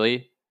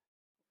Scaly,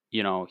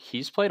 you know,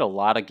 he's played a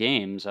lot of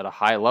games at a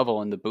high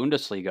level in the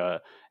Bundesliga,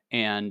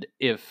 and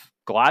if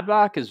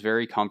Gladbach is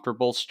very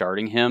comfortable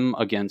starting him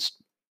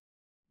against,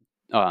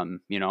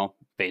 you know,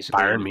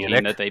 basically Bayern any team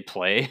Munich. that they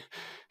play,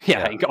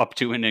 yeah, Yeah. up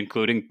to and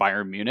including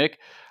Bayern Munich,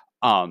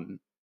 um,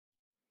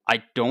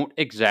 I don't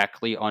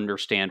exactly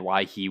understand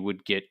why he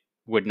would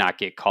not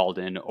get called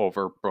in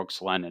over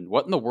Brooks Lennon.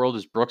 What in the world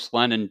has Brooks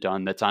Lennon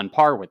done that's on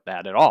par with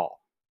that at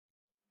all?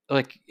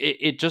 Like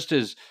it just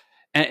is,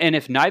 and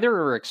if neither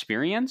are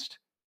experienced,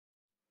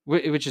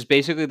 which is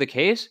basically the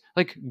case,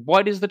 like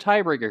what is the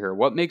tiebreaker here?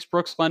 What makes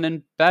Brooks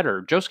Lennon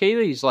better? Joe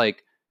Scaly's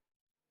like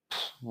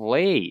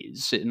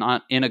plays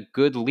not in a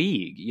good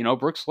league. You know,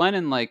 Brooks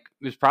Lennon like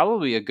is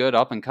probably a good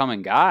up and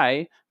coming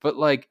guy, but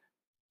like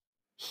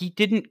he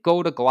didn't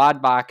go to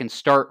Gladbach and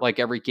start like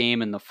every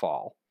game in the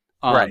fall.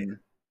 Right. Um,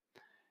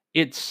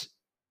 it's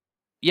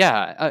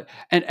yeah,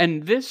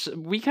 and this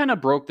we kind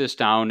of broke this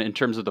down in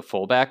terms of the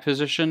fullback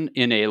position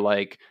in a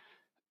like,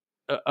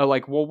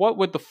 well, what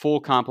would the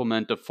full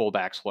complement of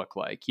fullbacks look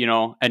like? You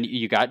know, and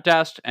you got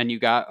Dest and you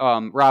got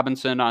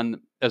Robinson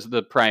on as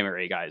the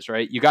primary guys,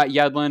 right? You got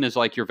Yedlin as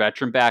like your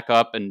veteran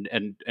backup and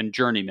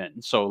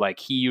journeyman, so like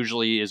he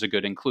usually is a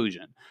good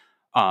inclusion.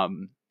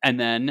 And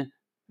then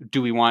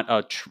do we want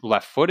a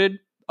left-footed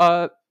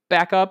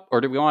backup or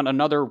do we want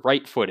another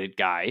right-footed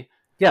guy?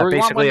 Yeah, Or we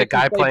want one basically a that can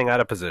guy play. playing out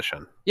of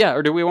position. Yeah,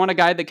 or do we want a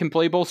guy that can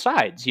play both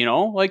sides?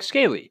 Like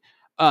Scaly.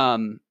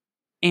 Um,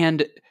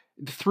 and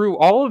through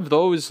all of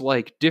those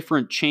like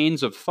different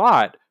chains of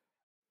thought,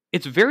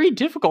 it's very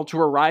difficult to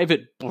arrive at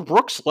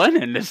Brooks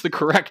Lennon as the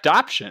correct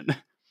option.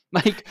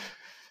 like,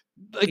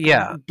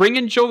 Yeah. bring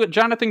in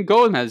Jonathan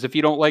Gomez if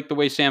you don't like the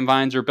way Sam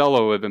Vines or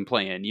Bello have been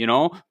playing.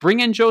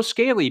 Bring in Joe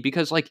Scaly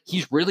because like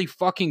he's really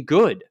fucking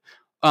good.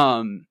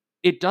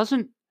 It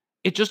doesn't.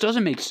 It just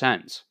doesn't make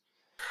sense.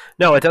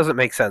 No, it doesn't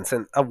make sense.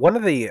 And one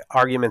of the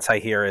arguments I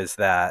hear is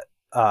that,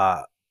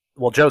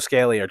 well, Joe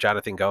Scaly or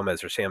Jonathan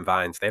Gomez or Sam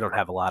Vines, they don't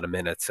have a lot of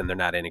minutes and they're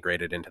not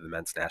integrated into the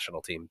men's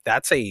national team.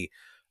 That's a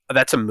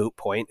moot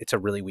point. It's a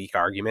really weak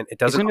argument. It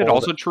doesn't Isn't it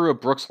hold. also true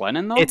of Brooks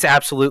Lennon though? It's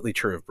absolutely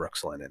true of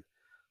Brooks Lennon.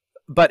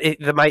 But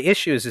my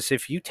issue is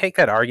if you take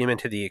that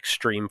argument to the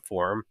extreme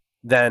form,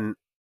 then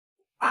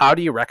how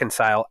do you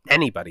reconcile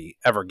anybody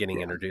ever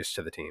getting introduced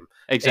to the team?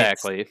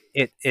 Exactly.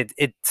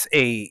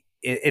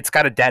 It's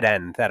got a dead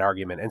end, that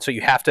argument. And so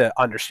you have to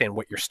understand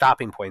what your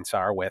stopping points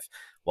are with,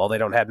 well, they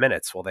don't have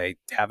minutes. Well, they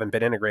haven't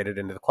been integrated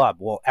into the club.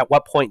 Well, at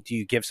what point do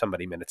you give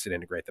somebody minutes and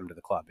integrate them to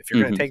the club? If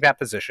you're going to take that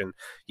position,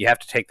 you have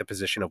to take the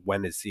position of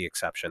when is the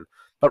exception.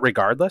 But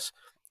regardless,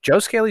 Joe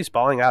Scaly's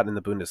balling out in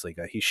the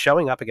Bundesliga. He's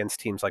showing up against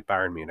teams like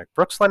Bayern Munich.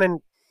 Brooks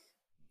Lennon,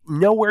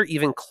 nowhere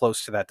even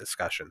close to that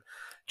discussion.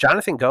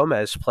 Jonathan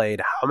Gomez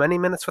played how many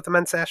minutes with the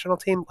men's national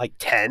team? Like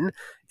 10,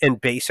 and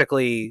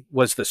basically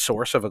was the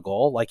source of a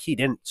goal. Like, he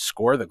didn't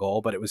score the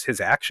goal, but it was his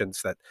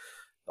actions that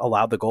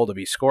allowed the goal to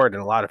be scored.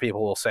 And a lot of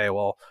people will say,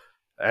 well,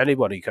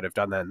 anybody could have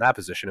done that in that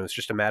position. It was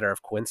just a matter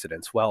of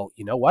coincidence. Well,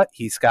 you know what?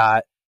 He's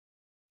got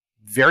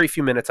very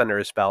few minutes under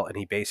his belt, and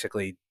he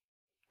basically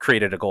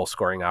created a goal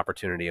scoring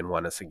opportunity and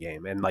won us a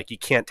game. And like, you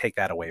can't take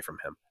that away from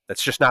him.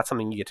 That's just not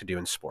something you get to do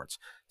in sports.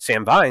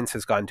 Sam Vines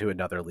has gone to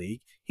another league.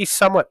 He's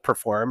somewhat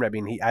performed. I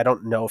mean, I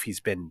don't know if he's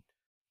been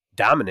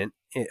dominant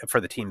for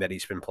the team that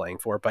he's been playing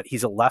for, but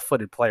he's a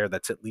left-footed player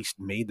that's at least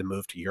made the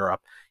move to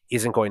Europe,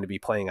 isn't going to be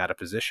playing out of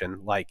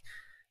position. Like,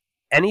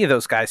 any of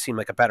those guys seem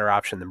like a better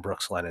option than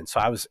Brooks Lennon. So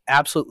I was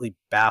absolutely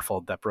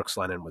baffled that Brooks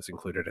Lennon was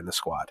included in the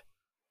squad.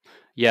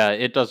 Yeah,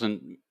 it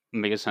doesn't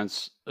make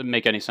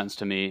any sense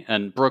to me.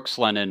 And Brooks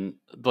Lennon,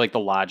 like the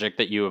logic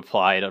that you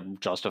apply to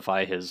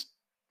justify his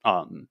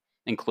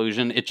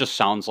inclusion, it just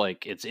sounds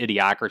like it's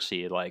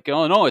idiocracy. Like,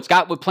 oh no, it's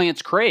got what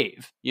plants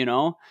crave,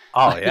 Oh,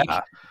 Like,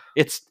 yeah.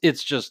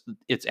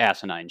 it's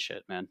asinine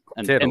shit, man.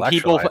 And Dude,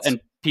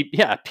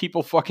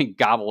 people fucking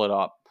gobble it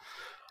up.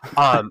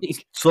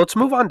 So let's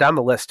move on down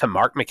the list to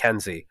Mark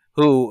McKenzie,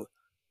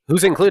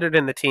 who's included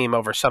in the team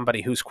over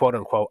somebody who's quote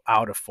unquote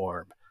out of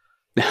form.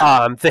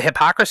 The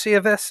hypocrisy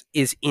of this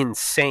is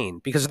insane,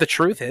 because the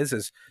truth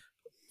is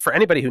for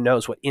anybody who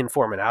knows what in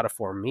form and out of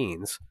form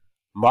means,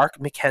 Mark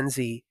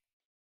McKenzie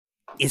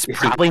is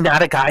probably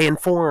not a guy in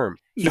form.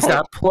 He's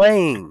not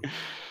playing,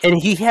 and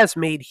he has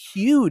made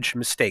huge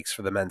mistakes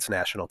for the men's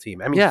national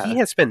team. I mean, he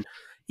has been.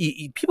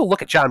 People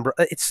look at John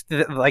Brooks. It's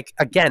like,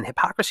 again,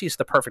 hypocrisy is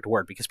the perfect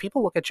word, because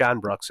people look at John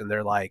Brooks and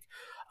they're like,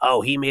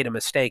 "Oh, he made a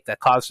mistake that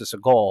caused us a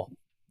goal."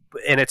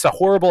 And it's a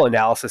horrible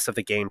analysis of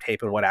the game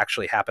tape and what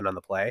actually happened on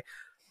the play.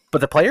 But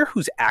the player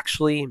who's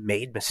actually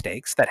made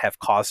mistakes that have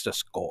caused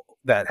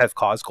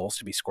goals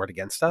to be scored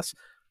against us,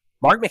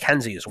 Mark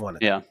McKenzie is one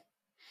of them.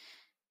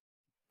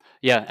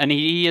 Yeah, and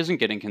he isn't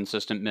getting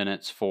consistent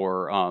minutes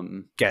for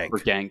Genk.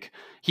 Genk.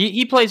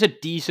 He plays a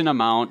decent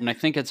amount, and I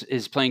think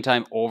his playing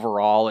time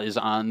overall is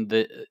on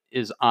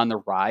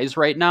the rise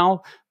right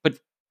now. But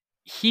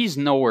he's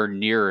nowhere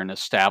near an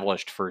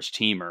established first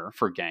teamer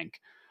for Genk.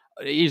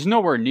 He's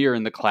nowhere near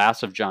in the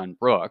class of John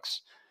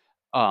Brooks.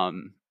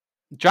 John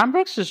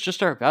Brooks is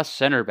just our best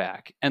center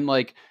back. And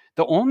like,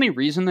 the only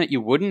reason that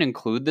you wouldn't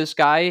include this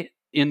guy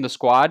in the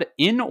squad,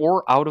 in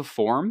or out of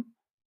form,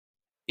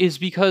 is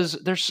because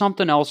there's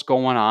something else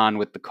going on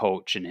with the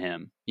coach and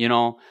him.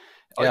 Yeah.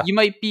 You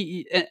might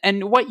be,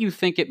 and what you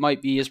think it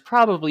might be is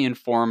probably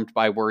informed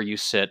by where you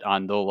sit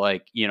on the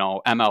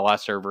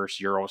MLSer versus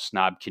Euro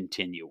snob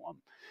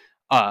continuum.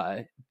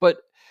 But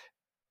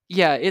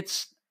yeah,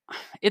 it's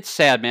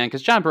sad, man,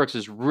 because John Brooks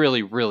is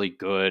really, really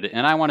good,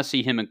 and I want to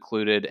see him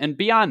included. And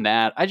beyond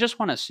that, I just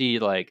want to see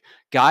like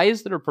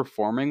guys that are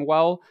performing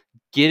well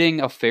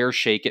getting a fair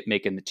shake at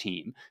making the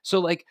team. So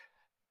like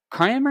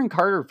Cameron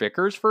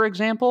Carter-Vickers, for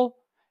example,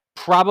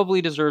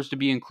 probably deserves to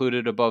be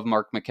included above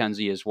Mark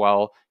McKenzie as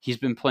well. He's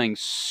been playing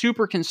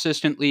super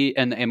consistently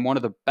and one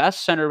of the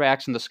best center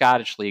backs in the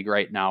Scottish League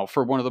right now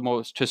for one of the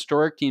most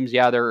historic teams.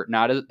 Yeah, they're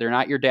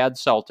not your dad's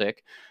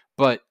Celtic,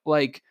 but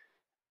like,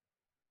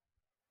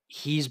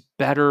 he's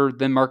better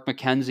than Mark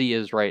McKenzie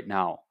is right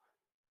now.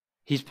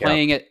 He's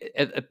playing at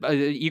an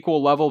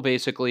equal level,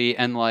 basically,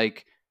 and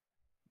like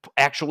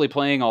actually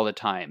playing all the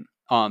time.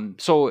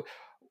 So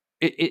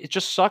it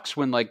just sucks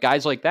when like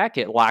guys like that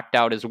get locked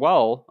out as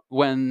well.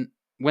 When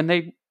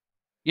they,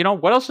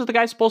 what else is the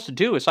guy supposed to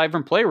do aside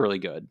from play really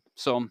good?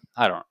 So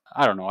I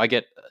don't know. I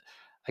get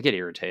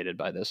irritated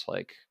by this.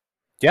 Like,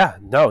 yeah,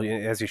 no,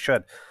 as you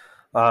should.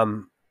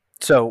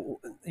 So,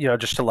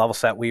 just to level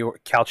set, we were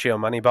Calcio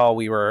Moneyball.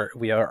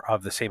 We are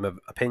of the same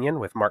opinion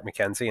with Mark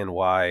McKenzie and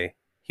why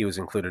he was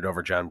included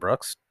over John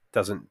Brooks.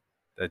 Doesn't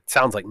It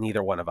sounds like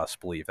neither one of us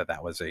believe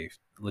that was a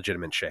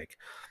legitimate shake.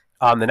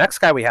 The next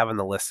guy we have on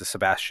the list is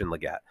Sebastian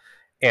Leggett,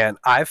 and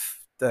I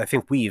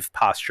think we've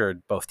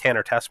postured both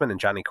Tanner Tessman and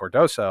Johnny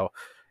Cardoso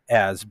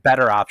as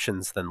better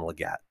options than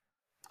Leggett.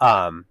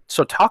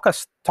 So talk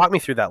me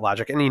through that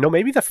logic, and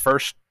maybe the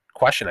first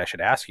question I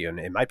should ask you, and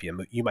it might be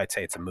you might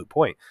say it's a moot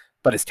point,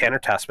 but is Tanner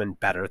Tessman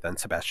better than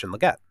Sebastian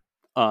Leggett?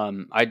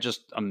 I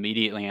just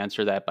immediately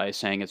answer that by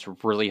saying it's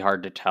really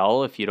hard to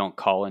tell if you don't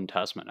call in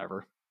Tessman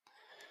ever.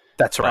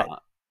 That's right.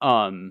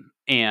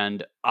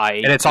 And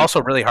it's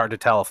also really hard to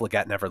tell if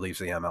Leggett never leaves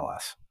the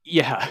MLS.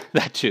 Yeah,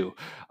 that too.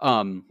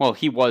 Well,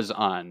 he was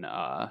on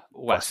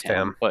West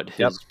Ham, but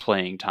his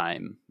playing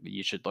time,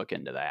 you should look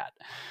into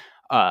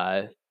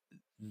that.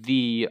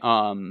 The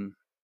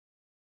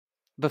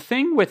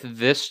thing with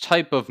this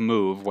type of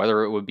move,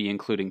 whether it would be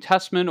including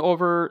Tessman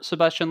over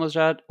Sebastian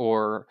Leggett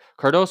or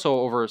Cardoso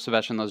over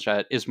Sebastian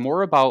Leggett, is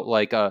more about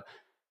like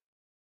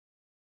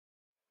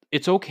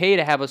it's okay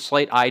to have a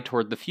slight eye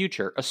toward the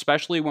future,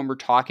 especially when we're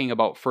talking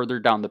about further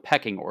down the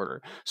pecking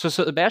order. So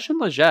Sebastian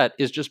Leggett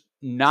is just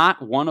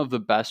not one of the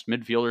best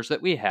midfielders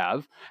that we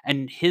have,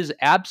 and his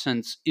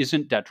absence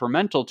isn't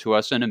detrimental to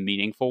us in a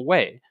meaningful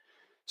way.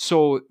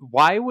 So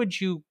why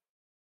would you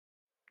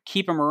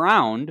keep him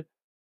around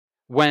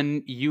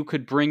when you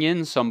could bring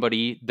in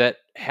somebody that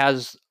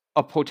has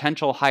a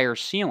potential higher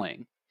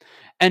ceiling?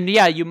 And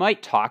yeah, you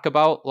might talk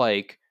about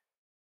like,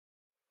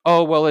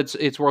 oh, well,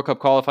 it's World Cup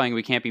qualifying.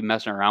 We can't be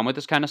messing around with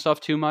this kind of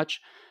stuff too much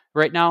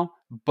right now.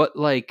 But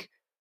like,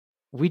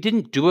 we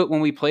didn't do it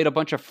when we played a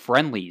bunch of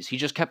friendlies. He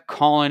just kept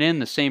calling in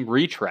the same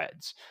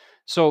retreads.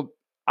 So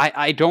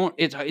I don't,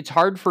 it's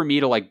hard for me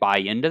to like buy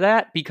into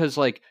that because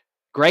like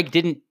Greg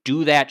didn't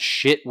do that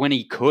shit when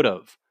he could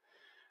have.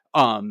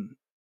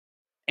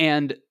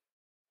 And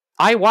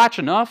I watch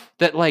enough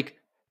that like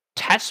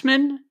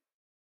Tessman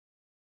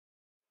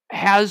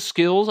has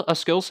a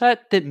skill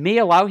set that may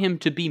allow him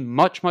to be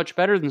much, much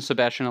better than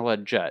Sebastian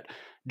Leggett.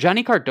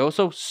 Johnny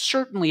Cardoso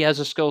certainly has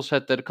a skill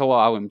set that could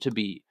allow him to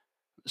be.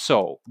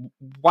 So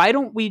why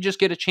don't we just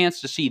get a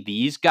chance to see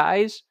these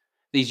guys,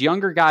 these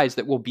younger guys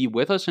that will be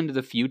with us into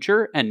the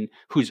future and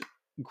whose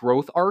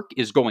growth arc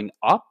is going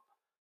up,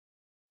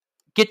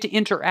 get to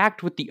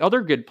interact with the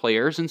other good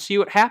players and see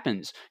what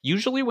happens.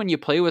 Usually when you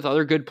play with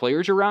other good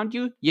players around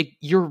you,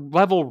 your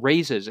level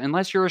raises,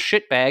 unless you're a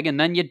shitbag, and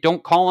then you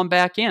don't call them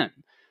back in.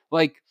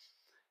 Like,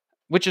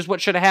 which is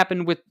what should have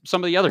happened with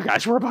some of the other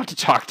guys we're about to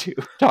talk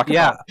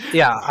about.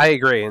 Yeah, I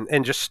agree.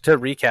 And just to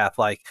recap,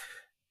 like,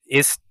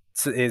 is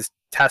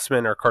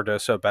Tessman or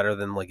Cardoso better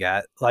than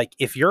Leggett? Like,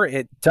 if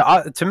you're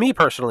to me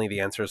personally, the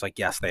answer is like,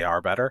 yes, they are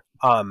better.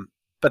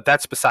 But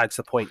that's besides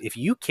the point. If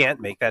you can't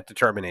make that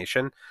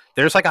determination,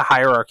 there's like a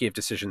hierarchy of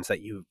decisions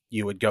that you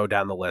would go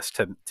down the list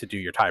to do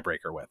your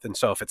tiebreaker with. And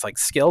so if it's like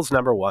skills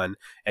number one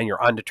and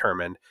you're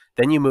undetermined,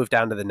 then you move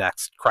down to the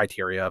next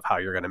criteria of how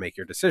you're going to make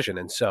your decision.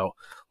 And so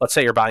let's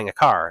say you're buying a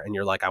car and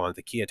you're like, I want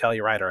the Kia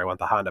Telluride or I want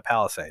the Honda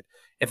Palisade.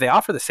 If they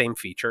offer the same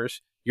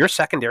features, your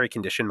secondary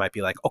condition might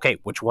be like, okay,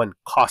 which one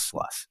costs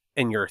less?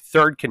 And your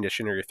third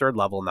condition or your third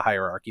level in the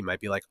hierarchy might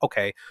be like,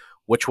 okay,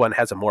 which one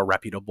has a more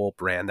reputable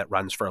brand that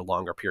runs for a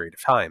longer period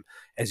of time?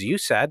 As you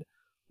said,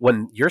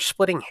 when you're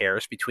splitting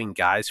hairs between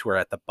guys who are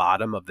at the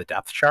bottom of the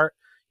depth chart,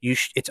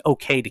 it's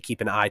okay to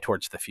keep an eye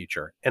towards the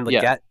future. And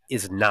Leggett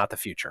is not the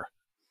future.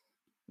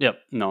 Yep.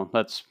 No,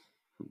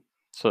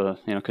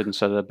 couldn't have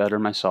said that better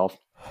myself.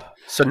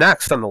 So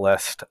next on the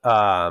list,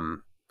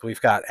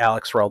 we've got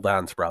Alex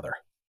Roldan's brother.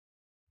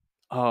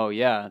 Oh,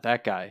 yeah,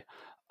 that guy.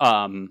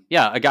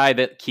 A guy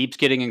that keeps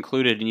getting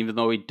included, and even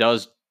though he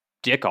does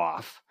dick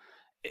off,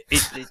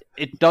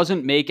 it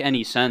doesn't make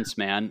any sense,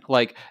 man.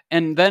 Like,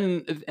 and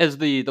then as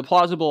the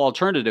plausible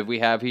alternative we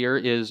have here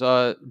is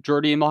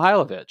Jordi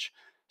Mihailovic.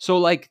 So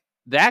like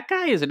that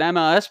guy is an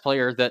MLS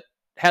player that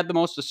had the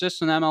most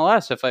assists in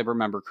MLS, if I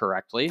remember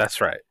correctly.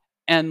 That's right.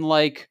 And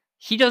like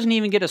he doesn't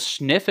even get a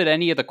sniff at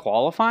any of the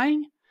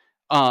qualifying.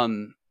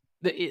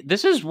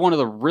 This is one of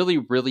the really,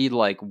 really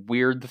like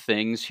weird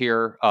things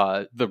here.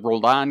 The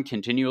Roldan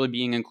continually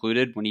being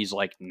included when he's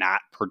like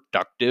not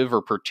productive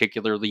or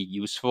particularly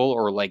useful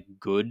or like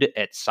good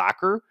at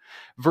soccer,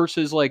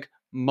 versus like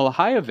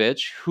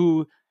Mihailovic,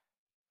 who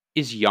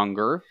is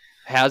younger,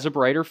 has a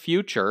brighter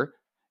future,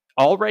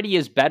 already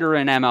is better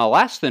in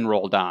MLS than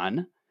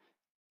Roldan.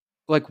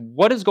 Like,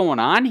 what is going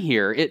on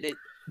here?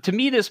 To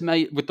me, this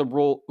might with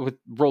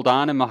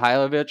Roldan and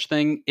Mihailovic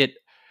thing,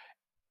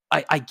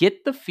 I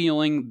get the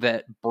feeling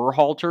that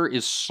Berhalter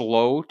is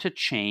slow to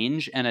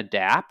change and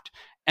adapt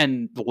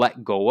and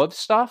let go of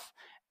stuff.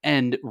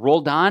 And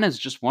Roldan is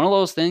just one of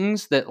those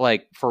things that,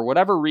 like, for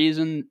whatever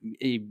reason,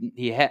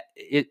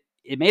 it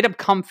made him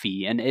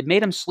comfy and it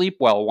made him sleep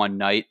well one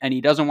night, and he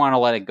doesn't want to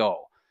let it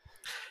go.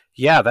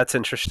 Yeah, that's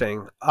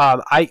interesting.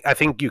 I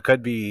think you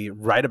could be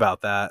right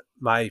about that.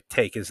 My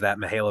take is that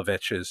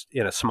Mihailovic is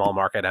in a small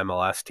market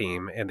MLS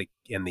team, and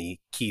the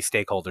key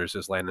stakeholders,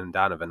 as Landon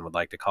Donovan would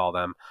like to call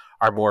them,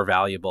 are more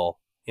valuable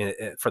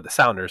for the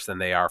Sounders than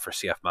they are for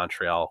CF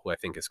Montreal, who I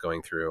think is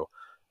going through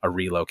a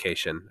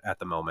relocation at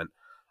the moment.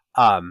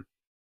 Um,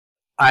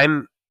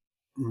 I'm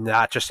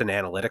not just an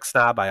analytics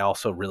snob. I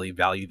also really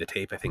value the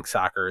tape. I think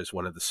soccer is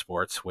one of the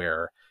sports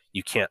where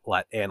you can't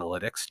let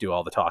analytics do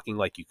all the talking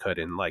like you could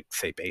in, like,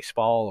 say,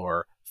 baseball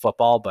or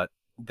football. But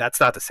that's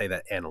not to say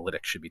that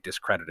analytics should be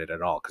discredited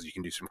at all, because you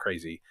can do some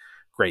crazy,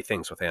 great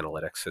things with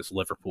analytics, as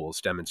Liverpool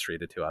has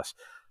demonstrated to us.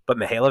 But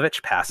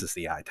Mihailovic passes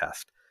the eye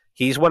test.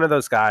 He's one of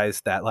those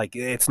guys that, like,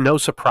 it's no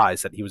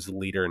surprise that he was the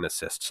leader in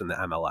assists in the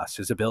MLS.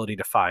 His ability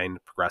to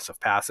find progressive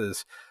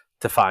passes,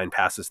 to find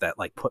passes that,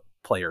 like, put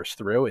players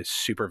through, is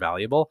super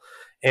valuable,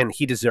 and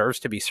he deserves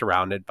to be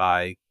surrounded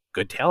by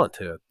good talent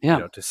to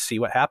Yeah. to see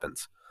what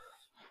happens.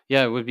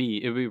 Yeah, it would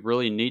be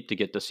really neat to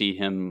get to see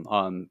him,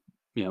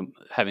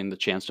 having the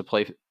chance to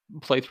play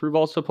through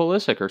balls to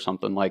Pulisic or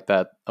something like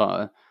that,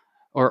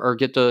 or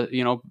get to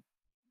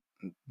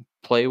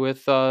play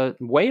with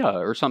Weah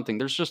or something.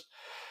 There's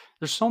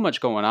so much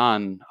going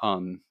on,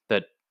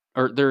 that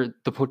or there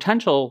the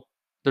potential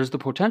there's the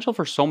potential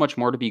for so much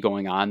more to be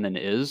going on than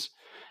is.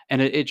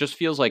 And it just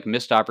feels like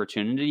missed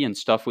opportunity and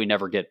stuff we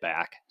never get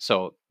back.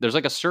 So there's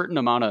like a certain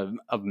amount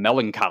of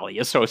melancholy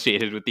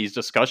associated with these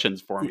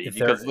discussions for me,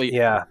 because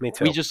Yeah, me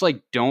we too. just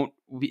like don't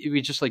we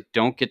just like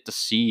don't get to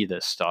see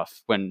this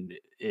stuff when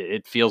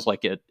it feels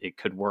like it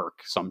could work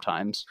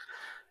sometimes.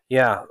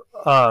 Yeah.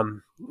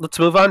 Let's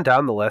move on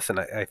down the list, and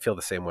I feel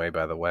the same way,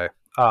 by the way.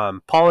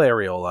 Paul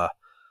Areola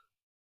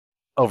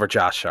over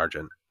Josh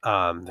Sargent.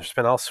 There's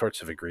been all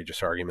sorts of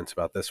egregious arguments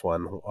about this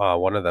one.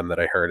 One of them that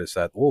I heard is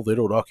that, well, they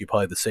don't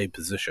occupy the same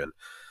position.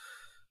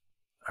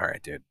 All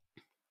right, dude.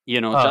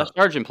 Josh Uh,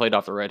 Sargent played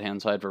off the right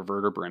hand side for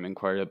Werder Bremen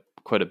quite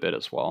a bit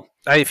as well.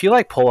 if you,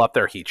 like, pull up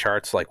their heat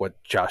charts, like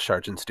what Josh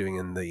Sargent's doing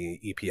in the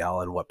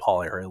EPL and what Paul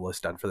Areola's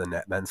done for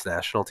the men's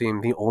national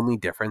team, the only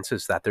difference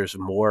is that there's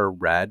more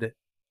red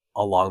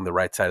along the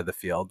right side of the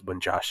field when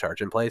Josh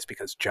Sargent plays,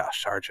 because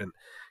Josh Sargent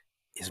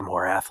is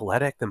more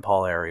athletic than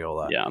Paul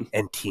Areola, Yeah.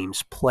 and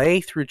teams play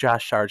through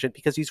Josh Sargent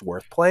because he's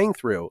worth playing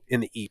through in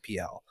the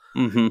EPL.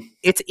 Hmm.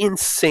 It's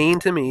insane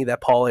to me that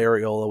Paul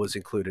Areola was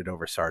included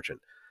over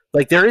Sargent.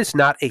 Like, there is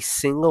not a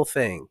single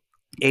thing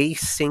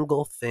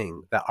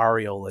that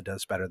Areola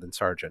does better than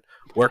Sargent.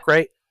 Work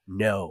rate?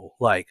 No.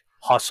 Like,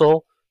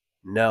 hustle?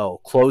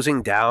 No.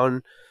 Closing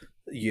down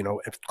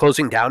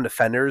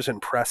defenders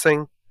and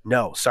pressing?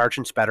 No.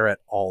 Sargent's better at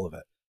all of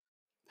it.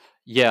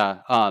 Yeah.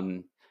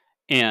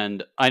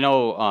 And I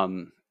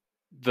know,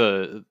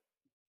 the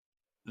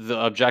the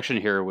objection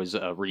here was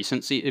a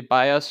recency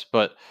bias,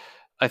 but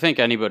I think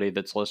anybody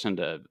that's listened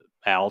to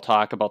Al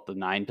talk about the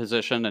nine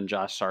position and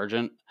Josh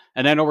Sargent,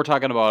 and I know we're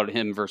talking about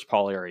him versus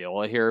Paul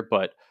Areola here,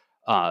 but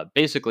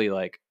basically,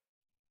 like,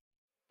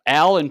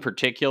 Al in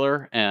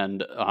particular,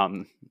 and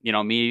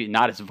me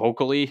not as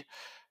vocally,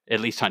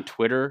 at least on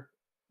Twitter,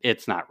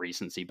 it's not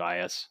recency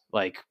bias.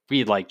 Like,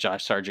 we like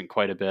Josh Sargent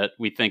quite a bit.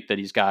 We think that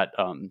he's got,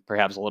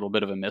 perhaps a little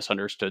bit of a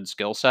misunderstood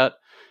skill set,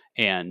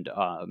 and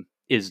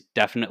is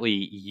definitely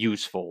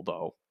useful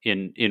though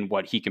in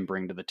what he can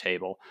bring to the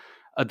table.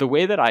 The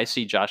way that I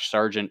see Josh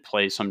Sargent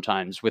play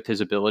sometimes, with his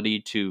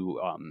ability to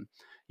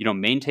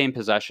maintain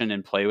possession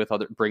and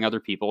bring other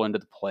people into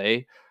the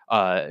play.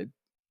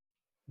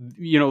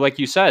 Like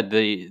you said,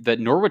 that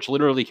Norwich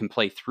literally can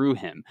play through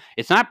him.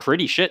 It's not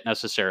pretty shit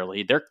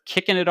necessarily. They're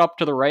kicking it up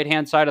to the right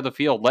hand side of the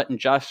field, letting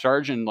Josh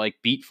Sargent like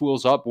beat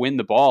fools up, win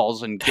the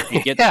balls, and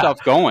get Yeah.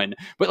 stuff going.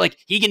 But like,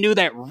 he can do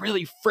that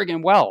really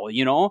friggin' well,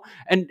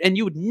 And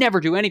you would never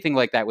do anything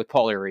like that with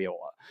Paul Areola.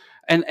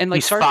 And like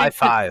He's Sargent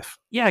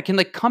 5'5". can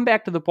like come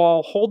back to the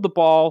ball, hold the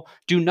ball,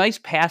 do nice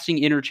passing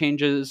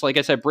interchanges. Like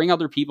I said, bring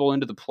other people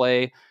into the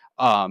play.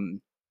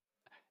 Um,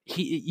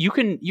 you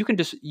can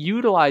just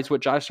utilize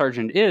what Josh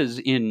Sargent is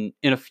in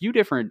a few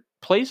different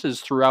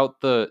places throughout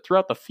the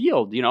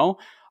field.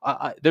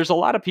 There's a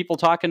lot of people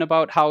talking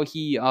about how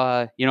he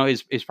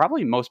is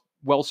probably most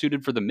well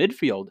suited for the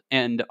midfield,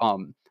 and I Yeah,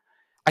 think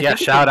he can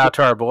shout do. out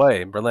to our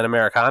boy Berlin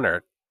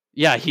Amerikaner.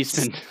 Yeah, he's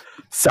been.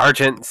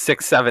 Sergeant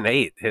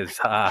 678,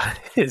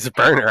 his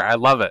burner. I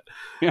love it.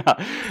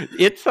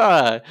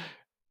 Yeah,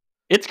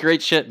 it's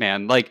great shit,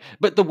 man. Like,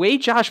 but the way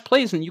Josh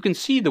plays, and you can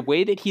see the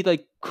way that he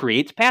like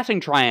creates passing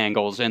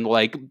triangles and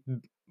like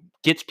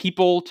gets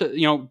people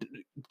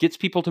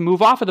to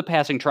move off of the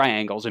passing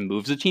triangles and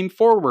moves the team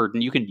forward,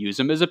 and you can use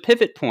him as a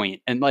pivot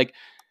point, and like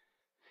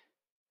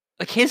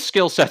his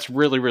skill set's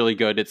really really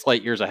good. It's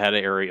light years ahead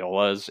of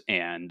Areola's,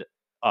 and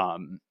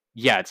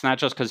it's not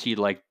just because he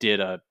like did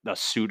a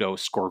pseudo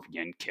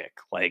scorpion kick.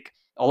 Like,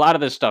 a lot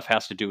of this stuff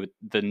has to do with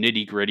the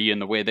nitty gritty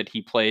and the way that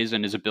he plays,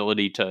 and his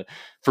ability to,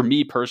 for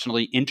me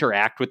personally,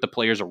 interact with the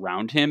players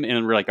around him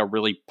in like a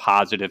really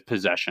positive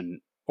possession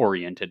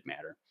oriented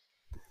manner,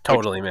 which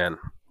Totally, man.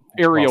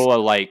 Well,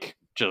 Areola, like,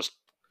 just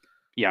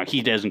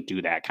he doesn't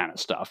do that kind of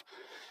stuff.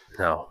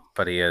 no,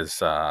 but he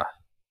is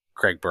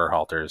Craig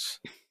Berhalter's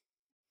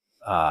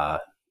Oh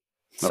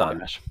son.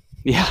 gosh.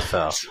 Yeah,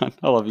 So son.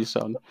 I love you,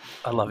 son.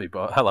 I love you,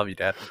 I love you,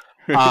 Dad.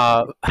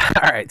 All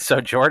right, so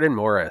Jordan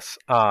Morris.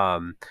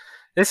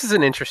 This is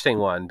an interesting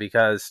one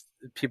because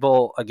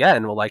people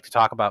again will like to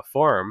talk about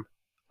form.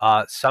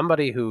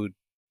 Somebody who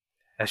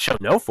has shown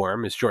no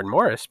form is Jordan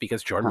Morris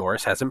because Jordan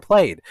Morris hasn't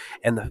played,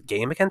 and the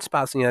game against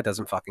Bosnia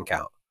doesn't fucking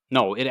count.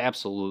 No, it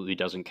absolutely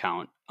doesn't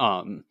count.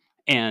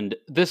 And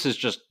this is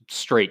just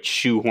straight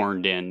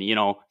shoehorned in. You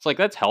know, it's like,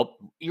 let's help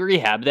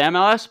rehab the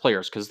MLS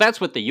players because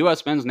that's what the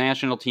U.S. men's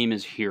national team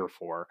is here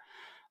for.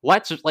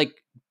 Let's like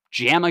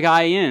jam a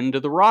guy into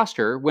the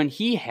roster when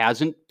he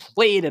hasn't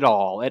played at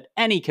all at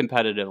any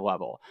competitive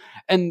level.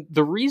 And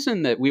the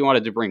reason that we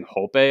wanted to bring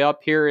Hope up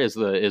here is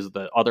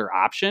the other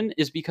option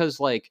is because,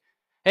 like,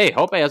 hey,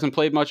 Hope hasn't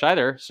played much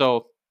either,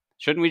 so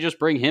shouldn't we just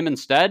bring him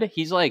instead?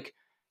 He's like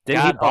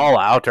Didn't he ball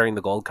out during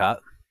the Gold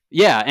Cup?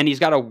 Yeah, and he's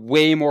got a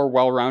way more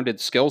well-rounded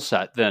skill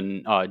set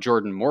than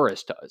Jordan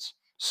Morris does.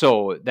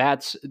 So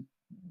that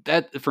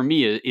for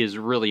me is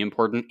really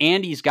important.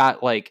 And he's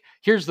got, like,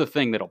 here's the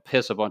thing that'll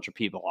piss a bunch of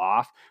people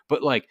off,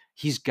 but like,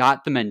 he's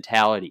got the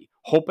mentality.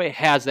 Hope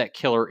has that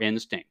killer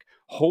instinct.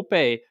 Hope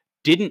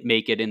didn't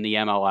make it in the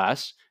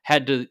MLS,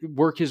 had to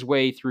work his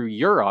way through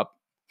Europe.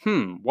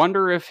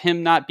 Wonder if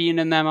him not being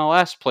in the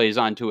MLS plays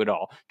onto it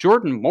all.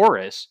 Jordan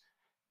Morris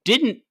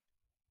didn't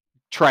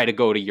try to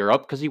go to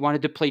Europe because he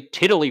wanted to play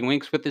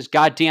tiddlywinks with his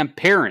goddamn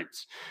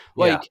parents.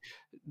 Like,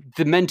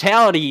 the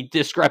mentality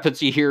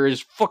discrepancy here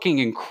is fucking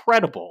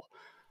incredible.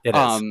 It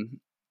is.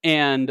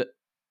 And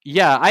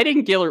yeah, I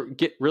didn't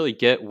really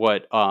get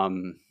what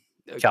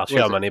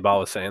Calcio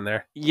Moneyball was saying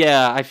there.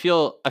 Yeah, I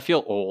feel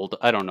old.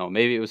 I don't know.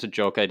 Maybe it was a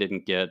joke I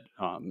didn't get.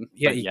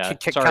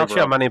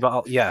 Calcio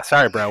Moneyball. Yeah,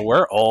 sorry, bro.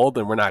 We're old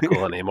and we're not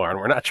cool anymore, and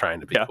we're not trying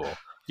to be cool.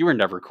 You were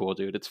never cool,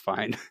 dude. It's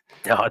fine.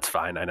 No, it's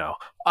fine. I know.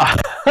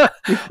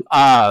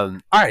 All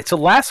right. So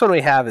last one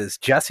we have is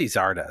Jesse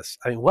Zardes.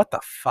 I mean, what the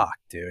fuck,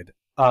 dude?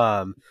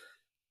 Why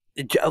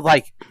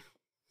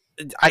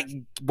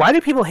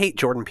do people hate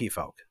Jordan P.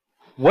 Folk?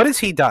 What has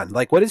he done?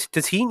 Like,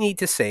 does he need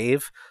to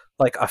save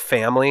like a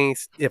family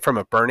from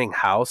a burning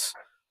house,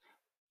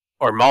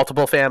 or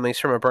multiple families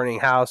from a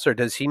burning house, or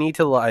does he need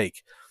to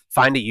like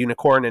find a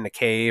unicorn in a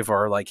cave,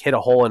 or like hit a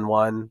hole in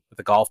one with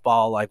a golf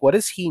ball? Like, what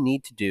does he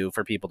need to do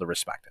for people to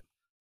respect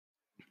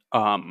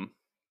him?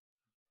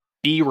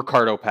 Be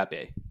Ricardo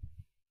Pepe.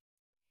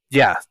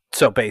 Yeah.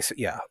 So basic.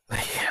 Yeah.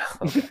 Yeah.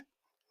 Okay.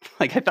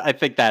 Like, I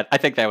think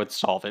that would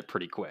solve it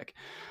pretty quick.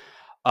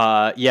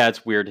 Yeah,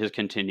 it's weird his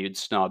continued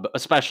snub,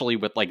 especially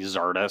with like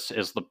Zardes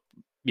as the,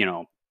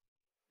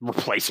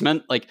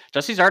 replacement. Like,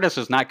 Jesse Zardes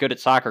is not good at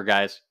soccer,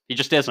 guys. He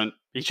just isn't.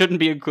 He shouldn't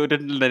be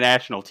included in the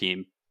national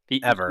team.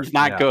 He's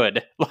not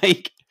good.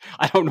 Like,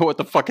 I don't know what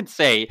to fucking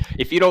say.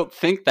 If you don't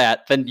think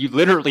that, then you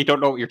literally don't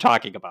know what you're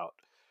talking about.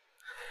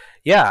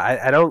 Yeah,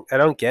 I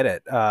don't get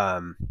it.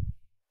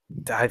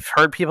 I've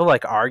heard people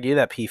like argue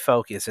that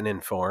P-Folk isn't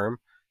in form,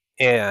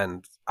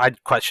 and I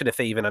question if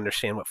they even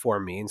understand what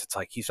form means. It's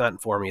like, he's not in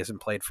form, he hasn't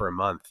played for a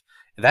month.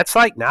 That's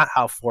like not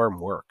how form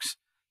works.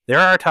 There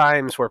are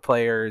times where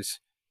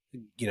players,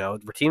 where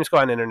teams go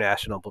on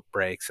international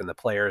breaks and the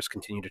players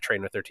continue to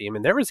train with their team.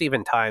 And there was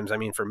even times, I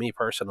mean, for me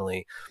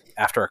personally,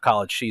 after a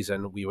college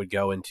season, we would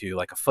go into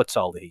like a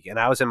futsal league, and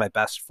I was in my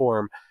best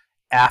form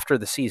after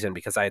the season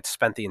because I had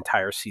spent the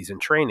entire season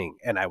training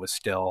and I was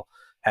still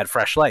had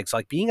fresh legs.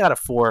 Like, being out of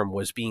form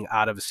was being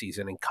out of a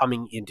season and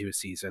coming into a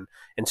season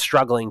and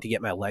struggling to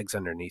get my legs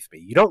underneath me.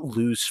 You don't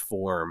lose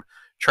form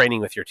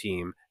training with your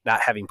team,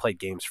 not having played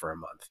games for a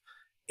month.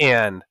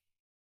 And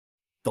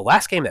the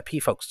last game that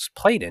P-Folks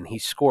played in, he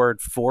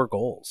scored 4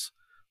 goals.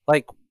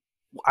 Like,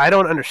 I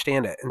don't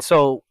understand it. And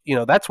so,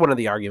 that's one of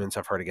the arguments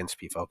I've heard against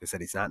P-Folk, is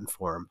that he's not in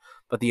form.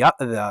 But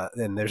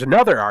and there's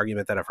another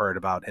argument that I've heard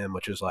about him,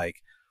 which is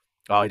like,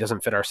 oh, he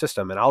doesn't fit our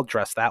system. And I'll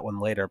address that one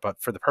later.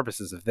 But for the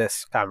purposes of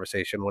this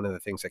conversation, one of the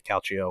things that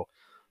Calcio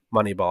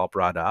Moneyball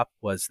brought up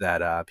was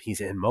that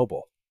he's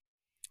immobile.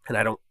 And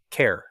I don't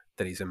care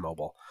that he's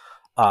immobile.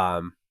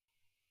 I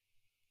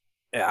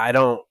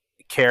don't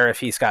care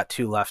if he's got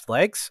 2 left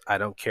legs. I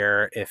don't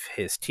care if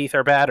his teeth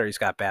are bad, or he's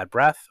got bad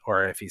breath,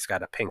 or if he's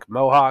got a pink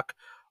mohawk,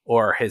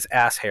 or his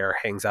ass hair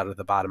hangs out of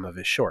the bottom of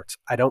his shorts.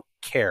 I don't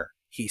care.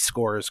 He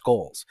scores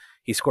goals.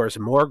 He scores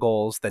more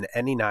goals than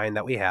any 9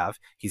 that we have.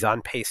 He's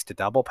on pace to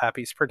double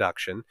Pepe's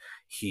production.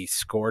 He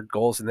scored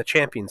goals in the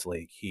Champions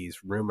League.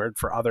 He's rumored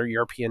for other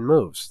European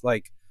moves.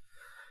 Like,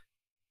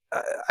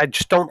 I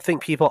just don't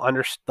think people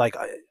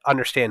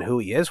understand who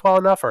he is well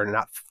enough, or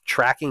not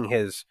tracking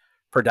his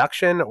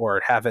production,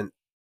 or haven't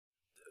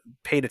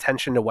paid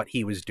attention to what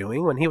he was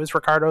doing when he was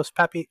Ricardo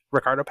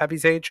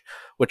Pepe's age,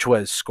 which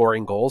was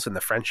scoring goals in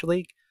the French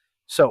league.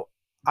 So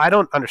I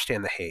don't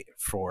understand the hate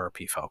for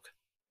P-Folk.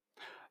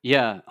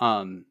 Yeah,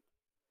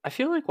 I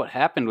feel like what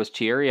happened was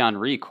Thierry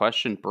Henry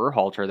questioned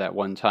Berhalter that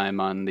one time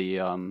on the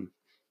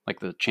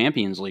the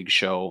Champions League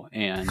show,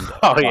 and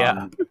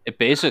it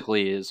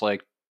basically is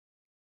like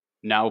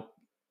now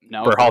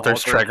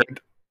Berhalter's triggered.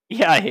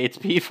 Yeah, hates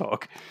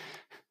P-Folk.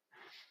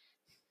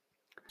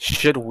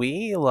 Should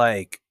we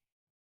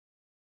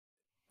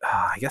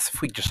I guess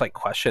if we just like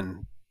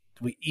question,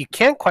 you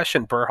can't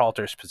question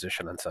Berhalter's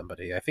position on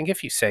somebody. I think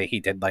if you say he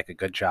did like a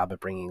good job at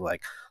bringing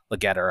like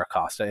Leggett or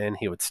Acosta in,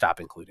 he would stop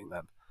including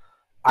them.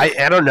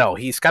 I don't know.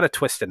 He's got a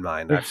twisted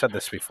mind. I've said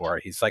this before.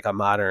 He's like a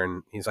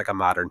modern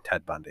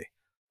Ted Bundy.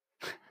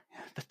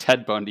 The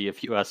Ted Bundy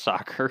of U.S.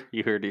 soccer.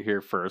 You heard it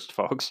here first,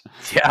 folks.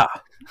 Yeah.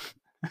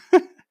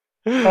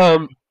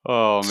 Um.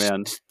 Oh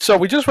man. So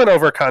we just went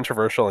over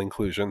controversial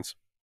inclusions.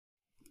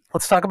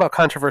 Let's talk about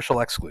controversial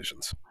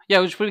exclusions. Yeah,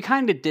 which we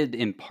kind of did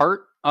in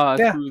part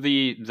Yeah. through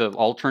the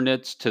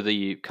alternates to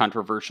the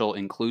controversial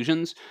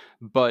inclusions,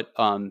 but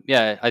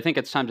yeah, I think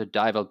it's time to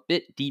dive a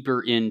bit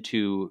deeper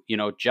into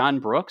John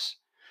Brooks.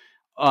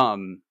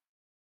 Um,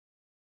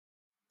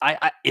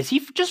 I is he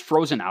just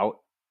frozen out?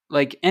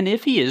 Like, and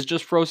if he is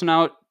just frozen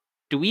out,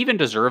 do we even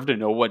deserve to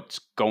know what's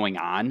going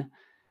on?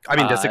 I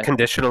mean, does it Uh,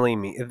 conditionally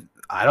mean?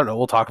 I don't know.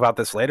 We'll talk about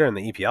this later in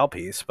the EPL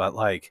piece, but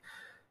like,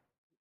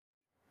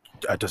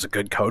 does a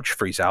good coach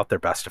freeze out their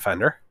best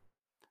defender?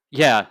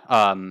 yeah,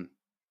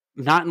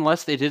 not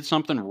unless they did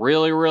something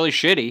really, really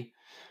shitty.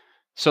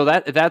 So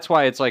that's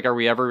why it's like, are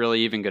we ever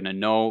really even going to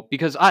know?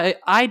 Because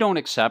I don't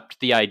accept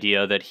the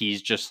idea that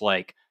he's just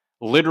like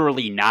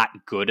literally not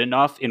good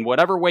enough in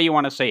whatever way you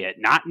want to say it,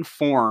 not in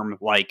form,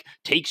 like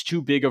takes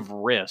too big of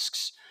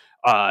risks,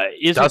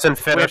 isn't Doesn't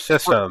fit our equipped for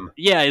system.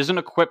 yeah, isn't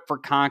equipped for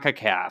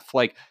CONCACAF.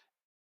 Like,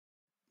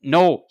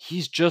 no,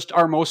 he's just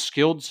our most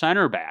skilled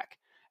center back,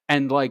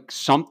 and like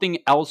something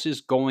else is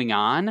going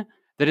on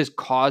that is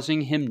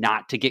causing him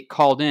not to get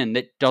called in.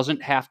 That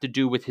doesn't have to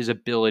do with his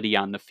ability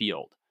on the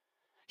field.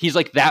 He's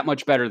like that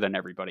much better than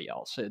everybody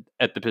else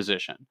at the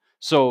position.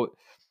 So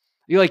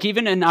like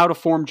even an out of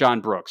form John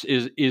Brooks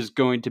is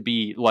going to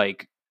be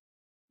like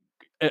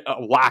a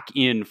lock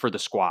in for the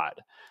squad.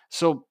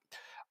 So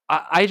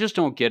I just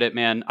don't get it,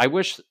 man. I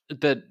wish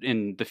that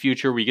in the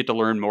future we get to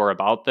learn more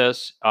about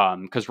this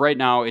because right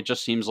now it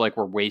just seems like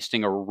we're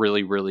wasting a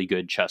really, really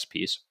good chess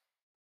piece.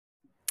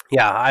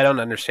 Yeah, I don't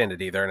understand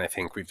it either, and I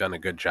think we've done a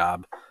good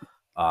job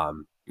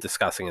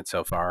discussing it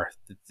so far.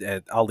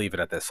 I'll leave it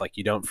at this: like,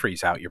 you don't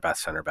freeze out your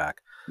best center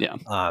back. Yeah.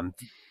 Um,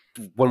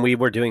 when we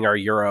were doing our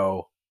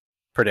Euro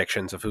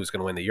predictions of who's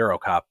going to win the Euro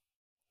Cup,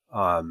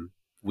 um,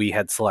 we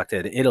had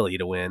selected Italy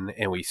to win,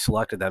 and we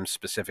selected them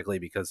specifically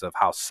because of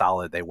how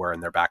solid they were in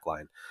their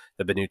backline,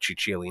 the Benucci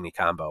Chiellini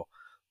combo.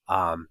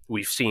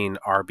 We've seen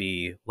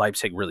RB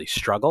Leipzig really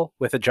struggle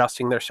with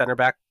adjusting their center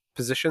back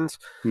positions,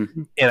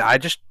 Mm-hmm. and I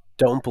just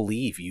don't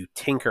believe you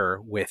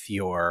tinker with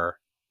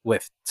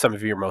some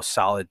of your most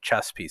solid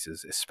chess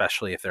pieces,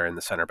 especially if they're in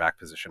the center back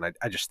position.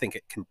 I just think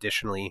it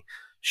conditionally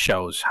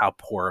shows how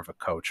poor of a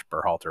coach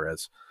Berhalter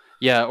is.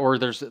 Yeah, or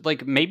there's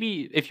like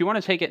maybe if you want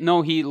to take it,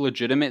 no, he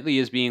legitimately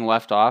is being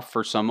left off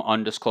for some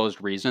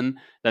undisclosed reason.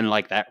 Then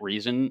like that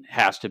reason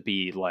has to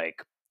be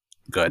like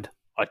Good.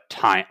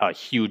 a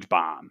huge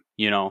bomb,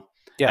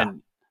 Yeah.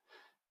 and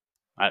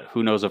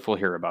who knows if we'll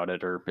hear about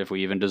it or if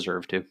we even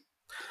deserve to.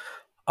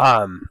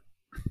 Um.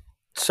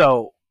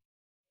 So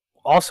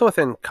also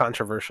within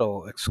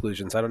controversial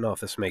exclusions, I don't know if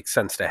this makes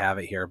sense to have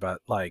it here,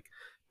 but like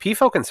P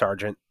Folk and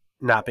Sargent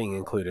not being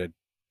included,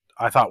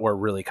 I thought were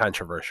really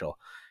controversial.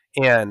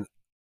 And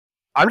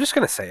I'm just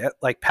gonna say it,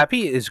 like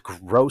Pepe is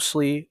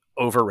grossly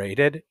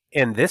overrated,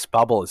 and this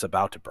bubble is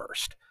about to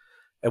burst.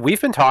 And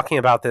we've been talking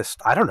about this,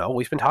 I don't know,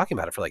 we've been talking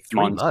about it for like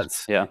 3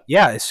 months. Yeah.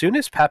 Yeah, as soon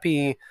as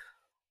Pepe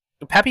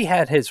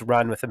had his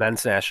run with the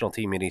men's national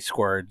team and he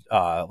scored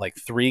like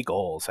 3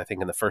 goals, I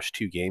think, in the first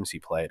 2 games he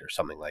played or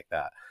something like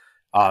that.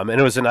 And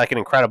it was like an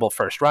incredible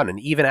first run. And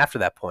even after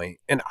that point,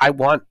 and I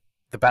want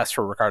the best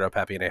for Ricardo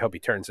Pepe, and I hope he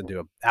turns into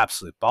an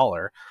absolute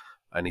baller,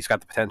 and he's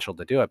got the potential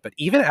to do it. But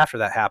even after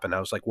that happened, I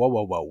was like, whoa,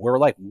 whoa, whoa. We're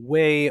like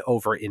way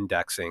over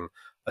indexing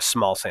a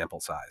small sample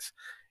size.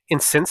 And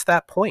since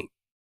that point,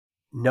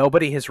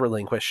 nobody has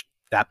relinquished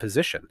that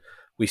position.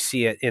 We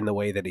see it in the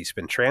way that he's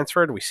been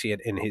transferred. We see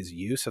it in his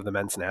use of the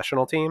men's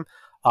national team.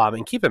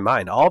 And keep in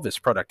mind, all of his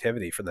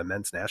productivity for the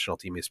men's national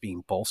team is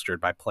being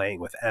bolstered by playing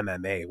with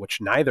MMA, which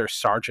neither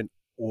Sargent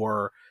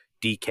or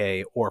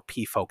DK or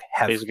P Folk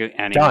have Basically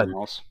anyone done.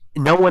 else.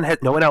 No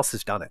one else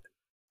has done it.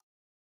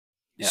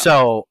 Yeah.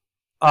 So,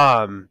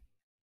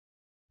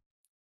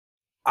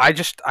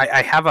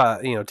 I have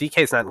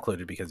DK's not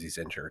included because he's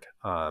injured.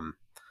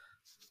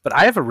 But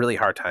I have a really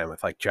hard time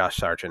with like Josh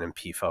Sargent and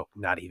P Folk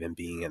not even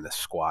being in the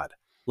squad,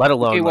 let He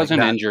alone like wasn't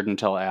not. injured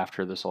until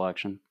after this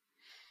election.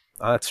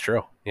 Oh, that's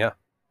true. Yeah.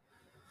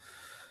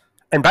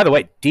 And by the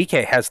way,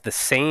 DK has the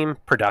same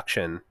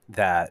production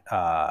that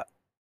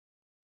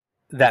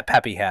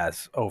Pepe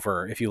has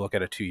over if you look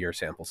at a 2-year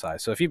sample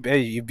size. So if you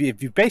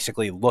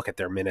basically look at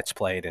their minutes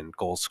played and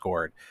goals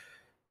scored,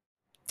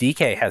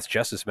 DK has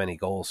just as many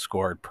goals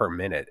scored per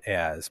minute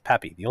as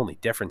Pepe. The only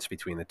difference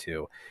between the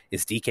two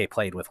is DK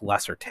played with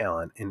lesser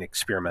talent in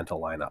experimental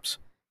lineups.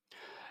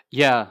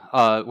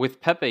 Yeah,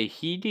 with Pepe,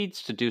 he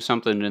needs to do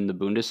something in the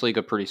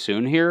Bundesliga pretty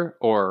soon here,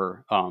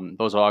 or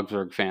those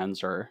Augsburg fans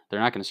they're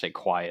not going to stay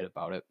quiet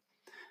about it.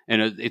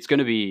 And it's going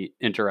to be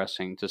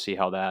interesting to see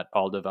how that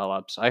all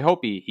develops. I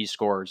hope he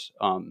scores.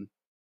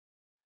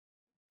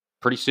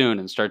 pretty soon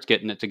and starts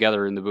getting it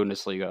together in the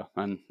Bundesliga.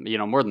 And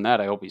more than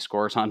that, I hope he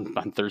scores on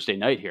Thursday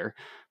night here.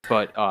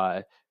 But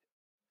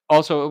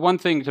also, one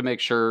thing to make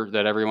sure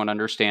that everyone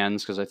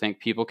understands, because I think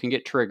people can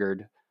get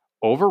triggered: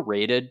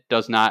 overrated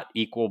does not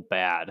equal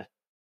bad.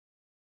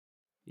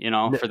 For the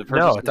No, it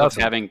purposes of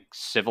doesn't. having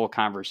civil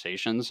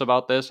conversations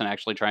about this and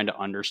actually trying to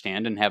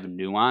understand and have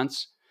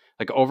nuance,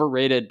 like,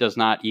 overrated does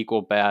not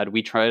equal bad.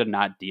 We try to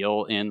not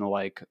deal in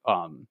like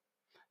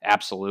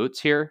absolutes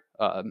here,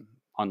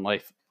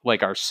 unlike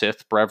our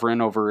Sith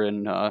brethren over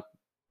in Don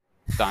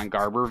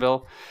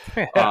Garberville.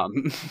 Yeah.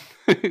 Um,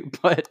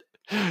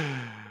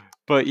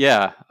 but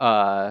yeah,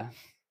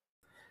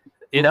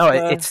 No,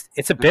 it's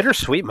it's a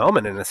bittersweet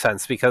moment in a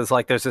sense because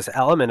like there's this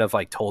element of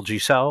like told you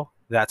so.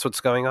 That's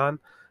what's going on.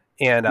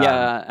 And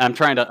yeah. I'm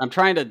trying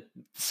to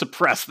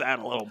suppress that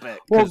a little bit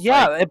well, because, like,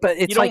 yeah, but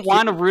you it's don't like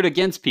want to root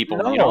against people.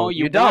 no, You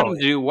you want them don't.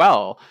 to do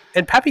well.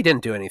 And Pepe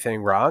didn't do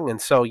anything wrong,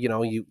 and so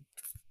you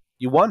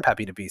want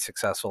Pepe to be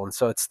successful, and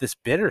so it's this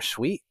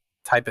bittersweet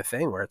type of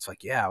thing where it's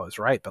like, yeah, I was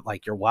right, but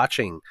like you're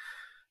watching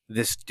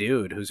this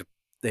dude who's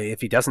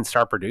if he doesn't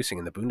start producing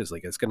in the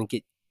Bundesliga, is going to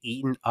get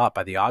eaten up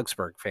by the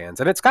Augsburg fans,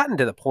 and it's gotten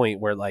to the point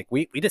where like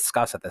we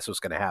discussed that this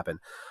was going to happen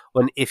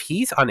when if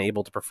he's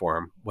unable to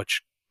perform,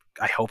 which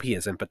I hope he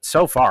isn't, but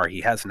so far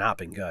he has not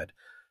been good.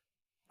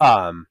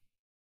 Um,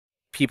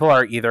 People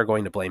are either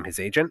going to blame his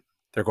agent,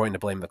 they're going to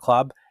blame the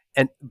club,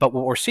 but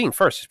what we're seeing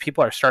first is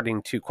people are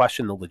starting to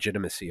question the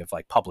legitimacy of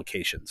like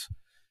publications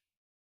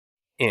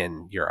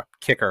in Europe.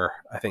 Kicker,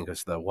 I think,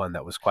 is the one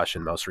that was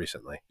questioned most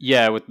recently.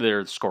 Yeah, with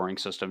their scoring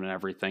system and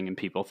everything, and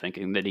people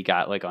thinking that he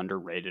got like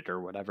underrated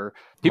or whatever.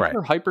 People Right.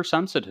 are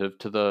hypersensitive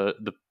to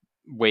the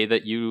way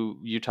that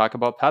you talk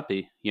about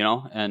Pepe,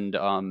 and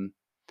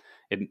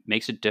it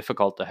makes it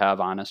difficult to have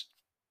honest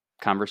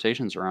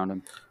conversations around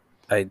him.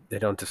 I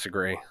don't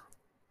disagree.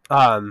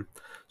 Um,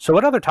 so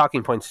what other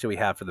talking points do we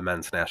have for the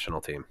men's national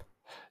team?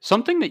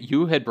 Something that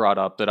you had brought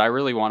up that I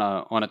really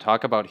want to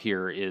talk about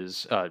here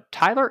is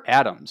Tyler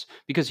Adams,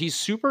 because he's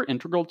super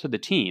integral to the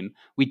team.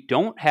 We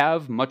don't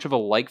have much of a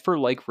like for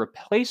like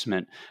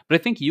replacement, but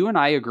I think you and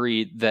I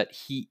agree that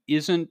he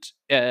isn't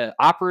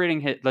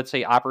let's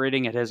say,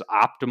 operating at his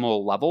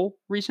optimal level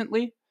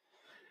recently.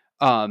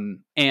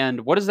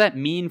 And what does that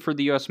mean for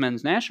the U.S.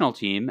 men's national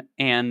team?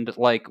 And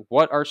like,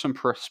 what are some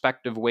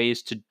prospective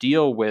ways to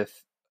deal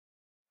with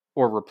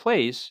or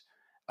replace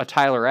a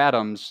Tyler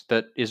Adams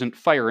that isn't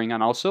firing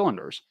on all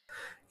cylinders?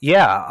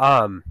 Yeah,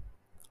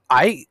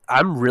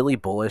 I'm really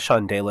bullish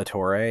on De La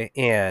Torre,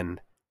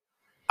 and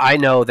I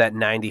know that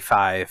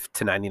 95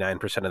 to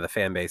 99% of the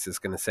fan base is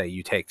going to say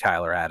you take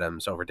Tyler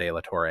Adams over De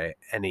La Torre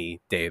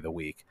any day of the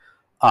week.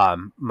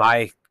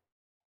 My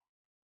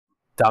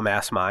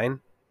dumbass mind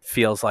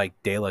feels like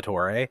De La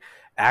Torre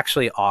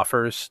actually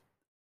offers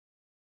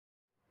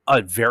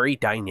a very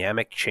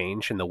dynamic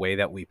change in the way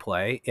that we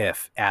play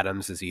if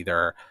Adams is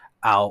either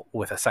out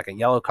with a second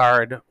yellow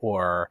card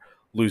or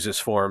loses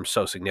form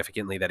so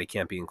significantly that he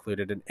can't be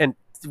included. And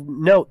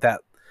note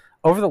that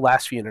over the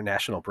last few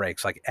international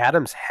breaks, like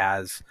Adams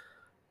has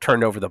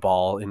turned over the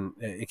ball in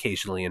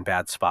occasionally in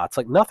bad spots,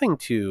 like nothing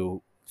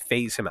to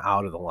phase him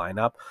out of the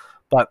lineup.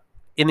 But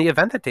in the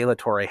event that De La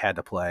Torre had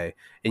to play,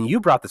 and you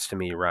brought this to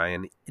me,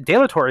 Ryan, De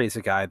La Torre is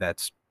a guy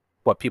that's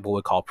what people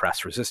would call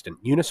press resistant.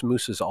 Yunus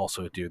Musa is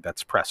also a dude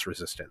that's press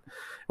resistant.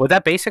 What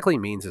that basically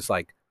means is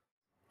like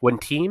when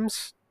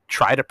teams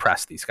try to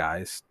press these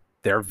guys,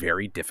 they're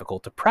very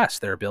difficult to press.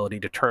 Their ability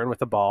to turn with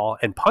the ball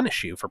and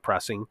punish you for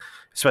pressing,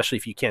 especially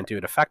if you can't do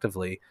it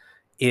effectively,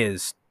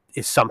 is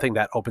something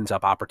that opens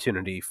up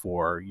opportunity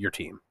for your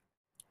team.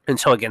 And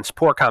so against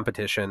poor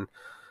competition,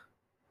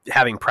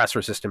 having press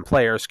resistant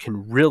players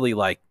can really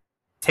like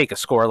take a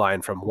score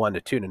line from 1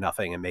 to 2 to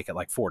nothing and make it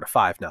like 4 to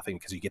 5 nothing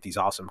because you get these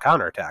awesome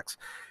counterattacks.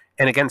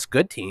 And against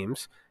good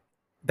teams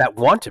that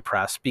want to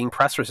press, being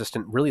press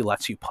resistant really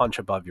lets you punch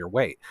above your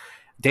weight.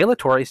 De La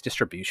Torre's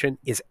distribution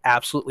is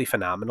absolutely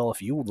phenomenal.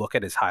 If you look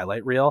at his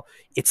highlight reel,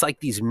 it's like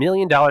these $1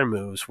 million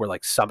moves where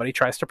like somebody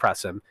tries to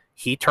press him,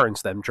 he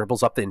turns them,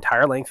 dribbles up the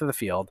entire length of the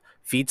field,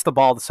 feeds the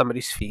ball to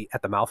somebody's feet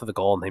at the mouth of the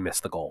goal, and they miss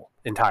the goal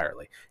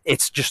entirely.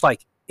 It's just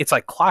like it's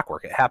like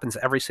clockwork. It happens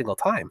every single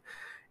time.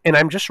 And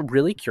I'm just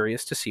really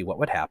curious to see what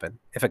would happen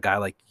if a guy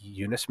like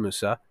Yunus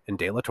Musa and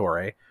De La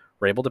Torre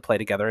were able to play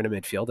together in a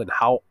midfield and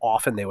how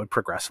often they would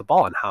progress the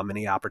ball and how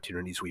many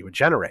opportunities we would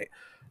generate.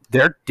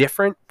 They're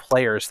different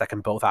players that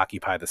can both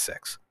occupy the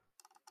six.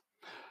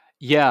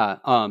 Yeah,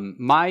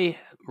 my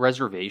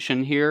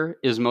reservation here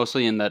is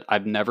mostly in that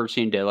I've never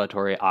seen De La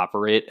Torre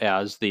operate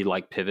as the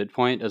like pivot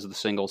point, as the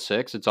single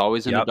six. It's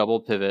always in a Yep. double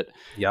pivot,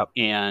 Yep.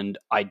 and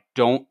I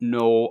don't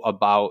know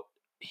about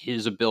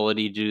his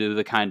ability to do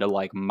the kind of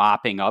like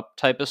mopping up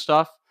type of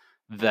stuff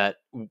that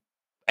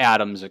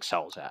Adams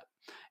excels at.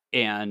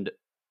 And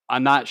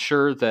I'm not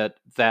sure that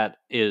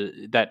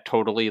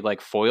totally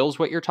like foils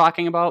what you're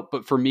talking about,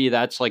 but for me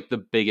that's like the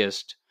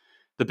biggest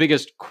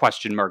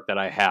question mark that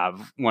I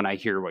have when I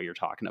hear what you're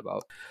talking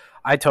about.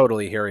 I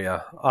totally hear you.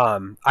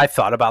 I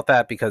thought about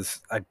that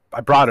because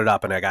I brought it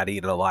up and I got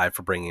eaten alive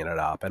for bringing it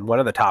up. And one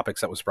of the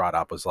topics that was brought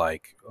up was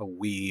like,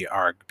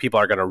 people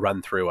are going to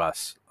run through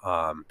us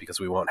because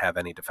we won't have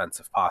any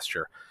defensive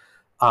posture.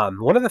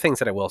 One of the things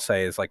that I will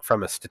say is like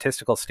from a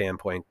statistical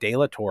standpoint, De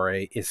La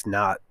Torre is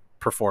not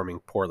performing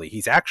poorly.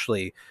 He's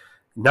actually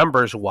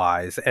numbers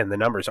wise, and the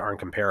numbers aren't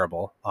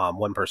comparable.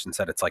 One person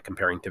said it's like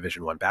comparing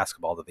Division One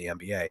basketball to the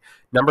NBA.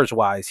 Numbers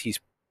wise, he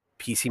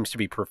seems to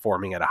be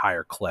performing at a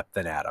higher clip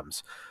than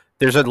Adams.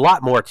 There's a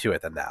lot more to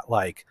it than that.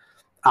 Like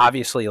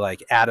obviously,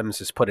 like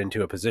Adams is put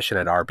into a position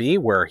at RB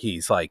where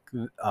he's like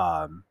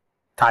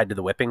tied to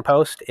the whipping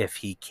post if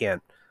he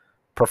can't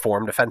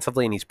perform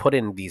defensively, and he's put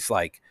in these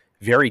like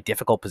very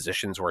difficult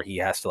positions where he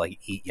has to like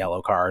eat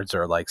yellow cards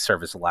or like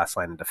serve as the last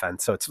line of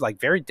defense. So it's like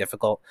very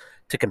difficult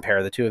to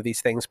compare the two of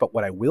these things. But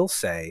what I will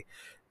say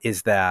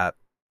is that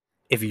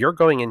if you're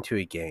going into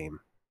a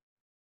game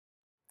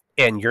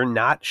and you're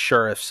not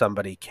sure if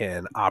somebody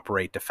can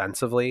operate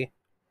defensively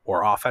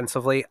or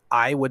offensively,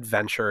 I would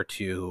venture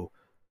to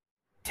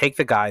take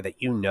the guy that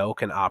you know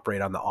can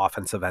operate on the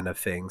offensive end of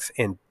things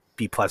and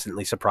be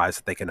pleasantly surprised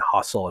that they can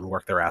hustle and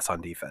work their ass off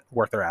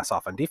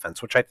on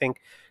defense, which I think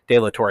De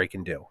La Torre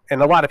can do.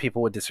 And a lot of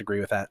people would disagree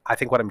with that. I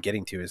think what I'm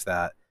getting to is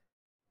that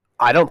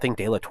I don't think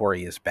De La Torre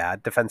is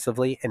bad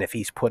defensively, and if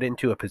he's put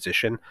into a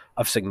position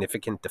of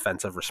significant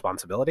defensive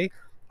responsibility,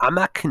 I'm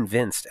not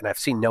convinced, and I've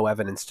seen no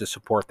evidence to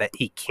support that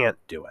he can't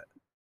do it.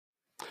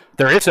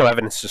 There is no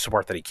evidence to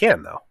support that he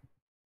can, though.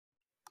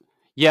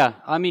 Yeah,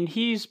 I mean,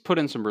 he's put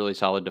in some really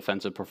solid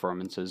defensive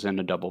performances in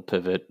a double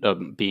pivot,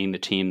 being the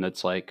team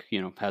that's like,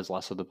 has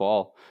less of the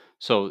ball.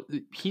 So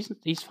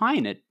he's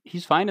fine at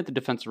the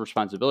defensive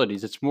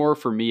responsibilities. It's more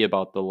for me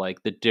about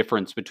the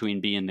difference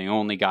between being the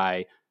only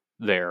guy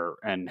there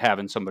and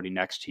having somebody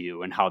next to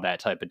you and how that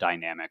type of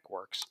dynamic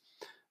works.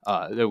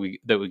 That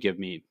would give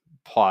me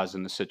pause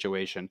in the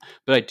situation.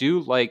 But I do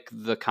like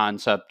the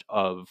concept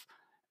of,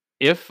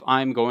 if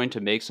I'm going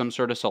to make some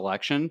sort of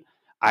selection,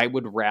 I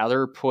would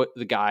rather put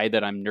the guy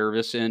that I'm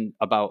nervous in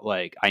about,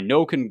 like, I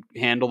know can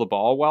handle the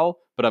ball well,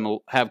 but I'm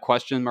have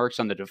question marks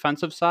on the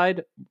defensive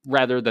side,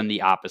 rather than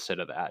the opposite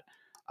of that.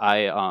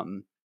 I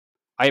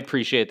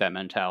appreciate that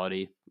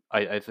mentality.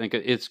 I think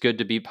it's good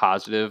to be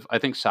positive. I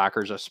think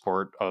soccer's a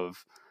sport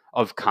of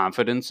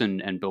confidence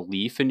and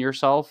belief in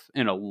yourself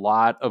in a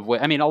lot of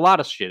ways. I mean, a lot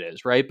of shit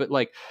is, right, but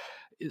like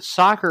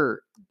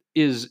soccer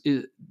is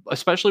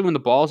especially when the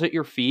ball's at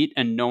your feet,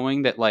 and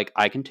knowing that, like,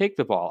 I can take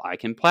the ball, I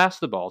can pass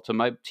the ball to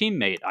my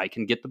teammate, I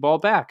can get the ball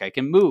back, I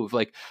can move,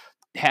 like,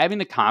 having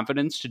the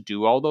confidence to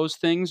do all those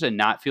things and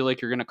not feel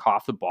like you're going to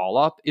cough the ball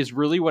up is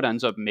really what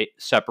ends up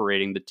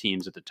separating the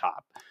teams at the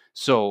top.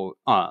 So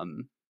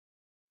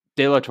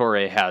De La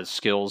Torre has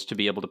skills to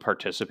be able to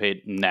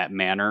participate in that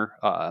manner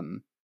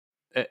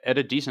at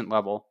a decent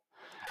level.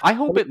 I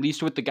hope at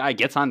least with the guy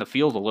gets on the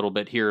field a little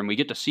bit here, and we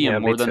get to see him Yeah,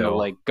 me more than the too.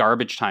 like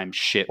garbage time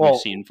shit we've Well,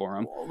 seen for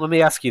him. let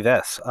me ask you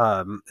this,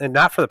 and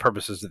not for the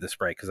purposes of this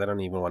break, because I don't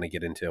even want to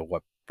get into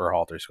what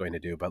Berhalter's going to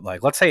do. But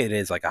like, let's say it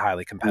is like a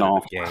highly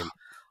competitive No, game.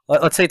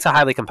 Let's say it's a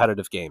highly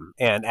competitive game,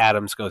 and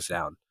Adams goes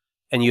down,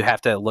 and you have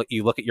to look.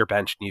 You look at your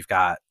bench, and you've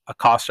got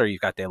Acosta, or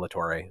you've got De La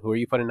Torre. Who are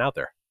you putting out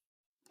there?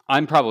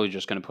 I'm probably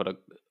just going to put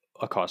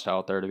a cost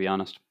out there, to be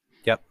honest.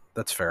 Yep,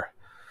 that's fair.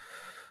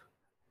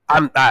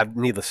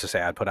 Needless to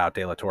say, I'd put out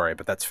De La Torre,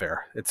 but that's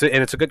fair. It's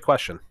a good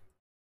question.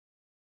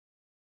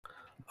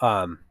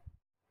 Um,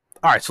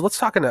 all right, so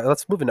let's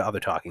move into other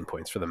talking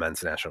points for the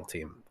men's national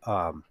team.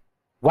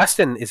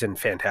 Weston is in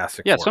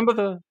fantastic Yeah, form. some of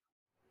the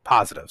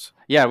Positives.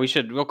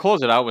 we'll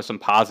close it out with some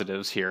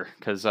positives here,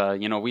 because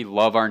we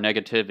love our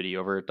negativity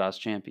over at Das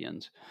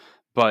Champions.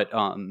 But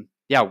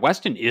yeah,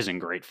 Weston is in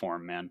great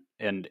form, man,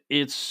 and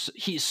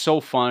he's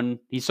so fun.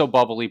 He's so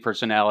bubbly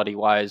personality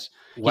wise.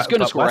 He's going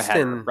to But score a header,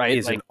 Weston right?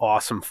 is Like, in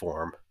awesome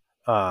form.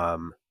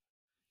 Um,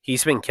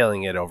 he's been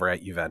killing it over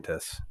at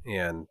Juventus,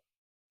 and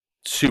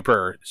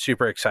super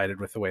super excited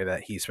with the way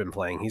that he's been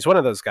playing. He's one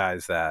of those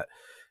guys that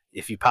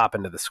if you pop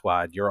into the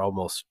squad, you're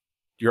almost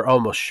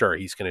sure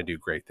he's going to do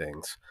great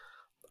things.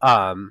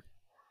 Um,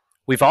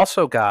 we've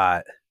also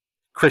got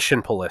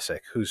Christian Pulisic,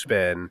 who's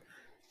been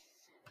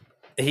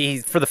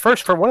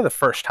for one of the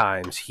first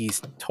times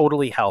he's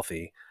totally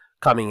healthy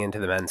coming into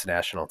the men's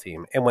national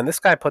team. And when this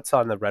guy puts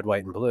on the red,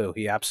 white, and blue,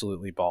 he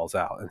absolutely balls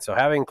out. And so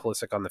having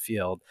Pulisic on the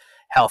field,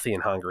 healthy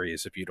and hungry,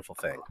 is a beautiful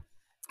thing.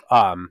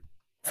 Um,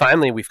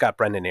 Finally, we've got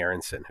Brendan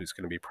Aronson, who's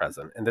going to be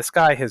present. And this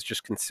guy has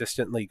just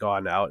consistently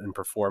gone out and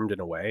performed in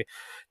a way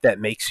that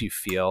makes you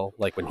feel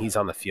like when he's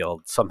on the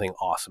field, something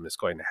awesome is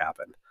going to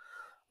happen.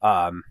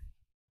 Um,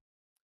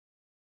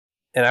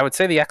 and I would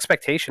say the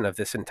expectation of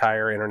this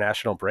entire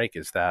international break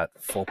is that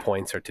full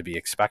points are to be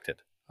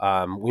expected.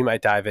 We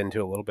might dive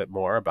into a little bit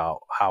more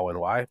about how and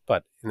why,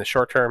 but in the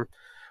short term,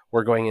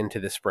 we're going into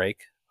this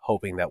break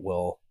hoping that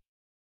we'll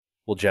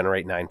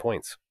generate 9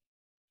 points.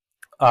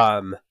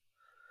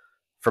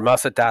 From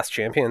us at Das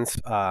Champions,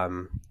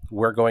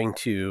 we're going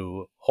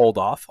to hold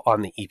off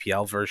on the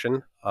EPL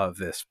version of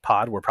this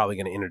pod. We're probably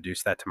going to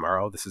introduce that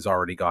tomorrow. This has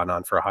already gone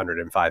on for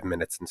 105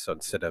 minutes, and so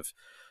instead of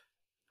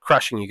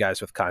crushing you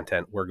guys with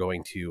content, we're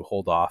going to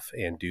hold off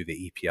and do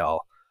the EPL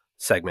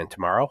segment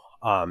tomorrow.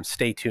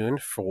 Stay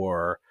tuned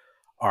for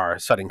our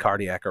sudden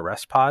cardiac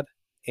arrest pod,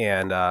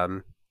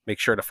 and make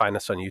sure to find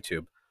us on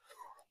YouTube.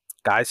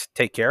 Guys,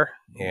 take care,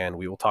 and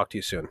we will talk to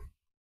you soon.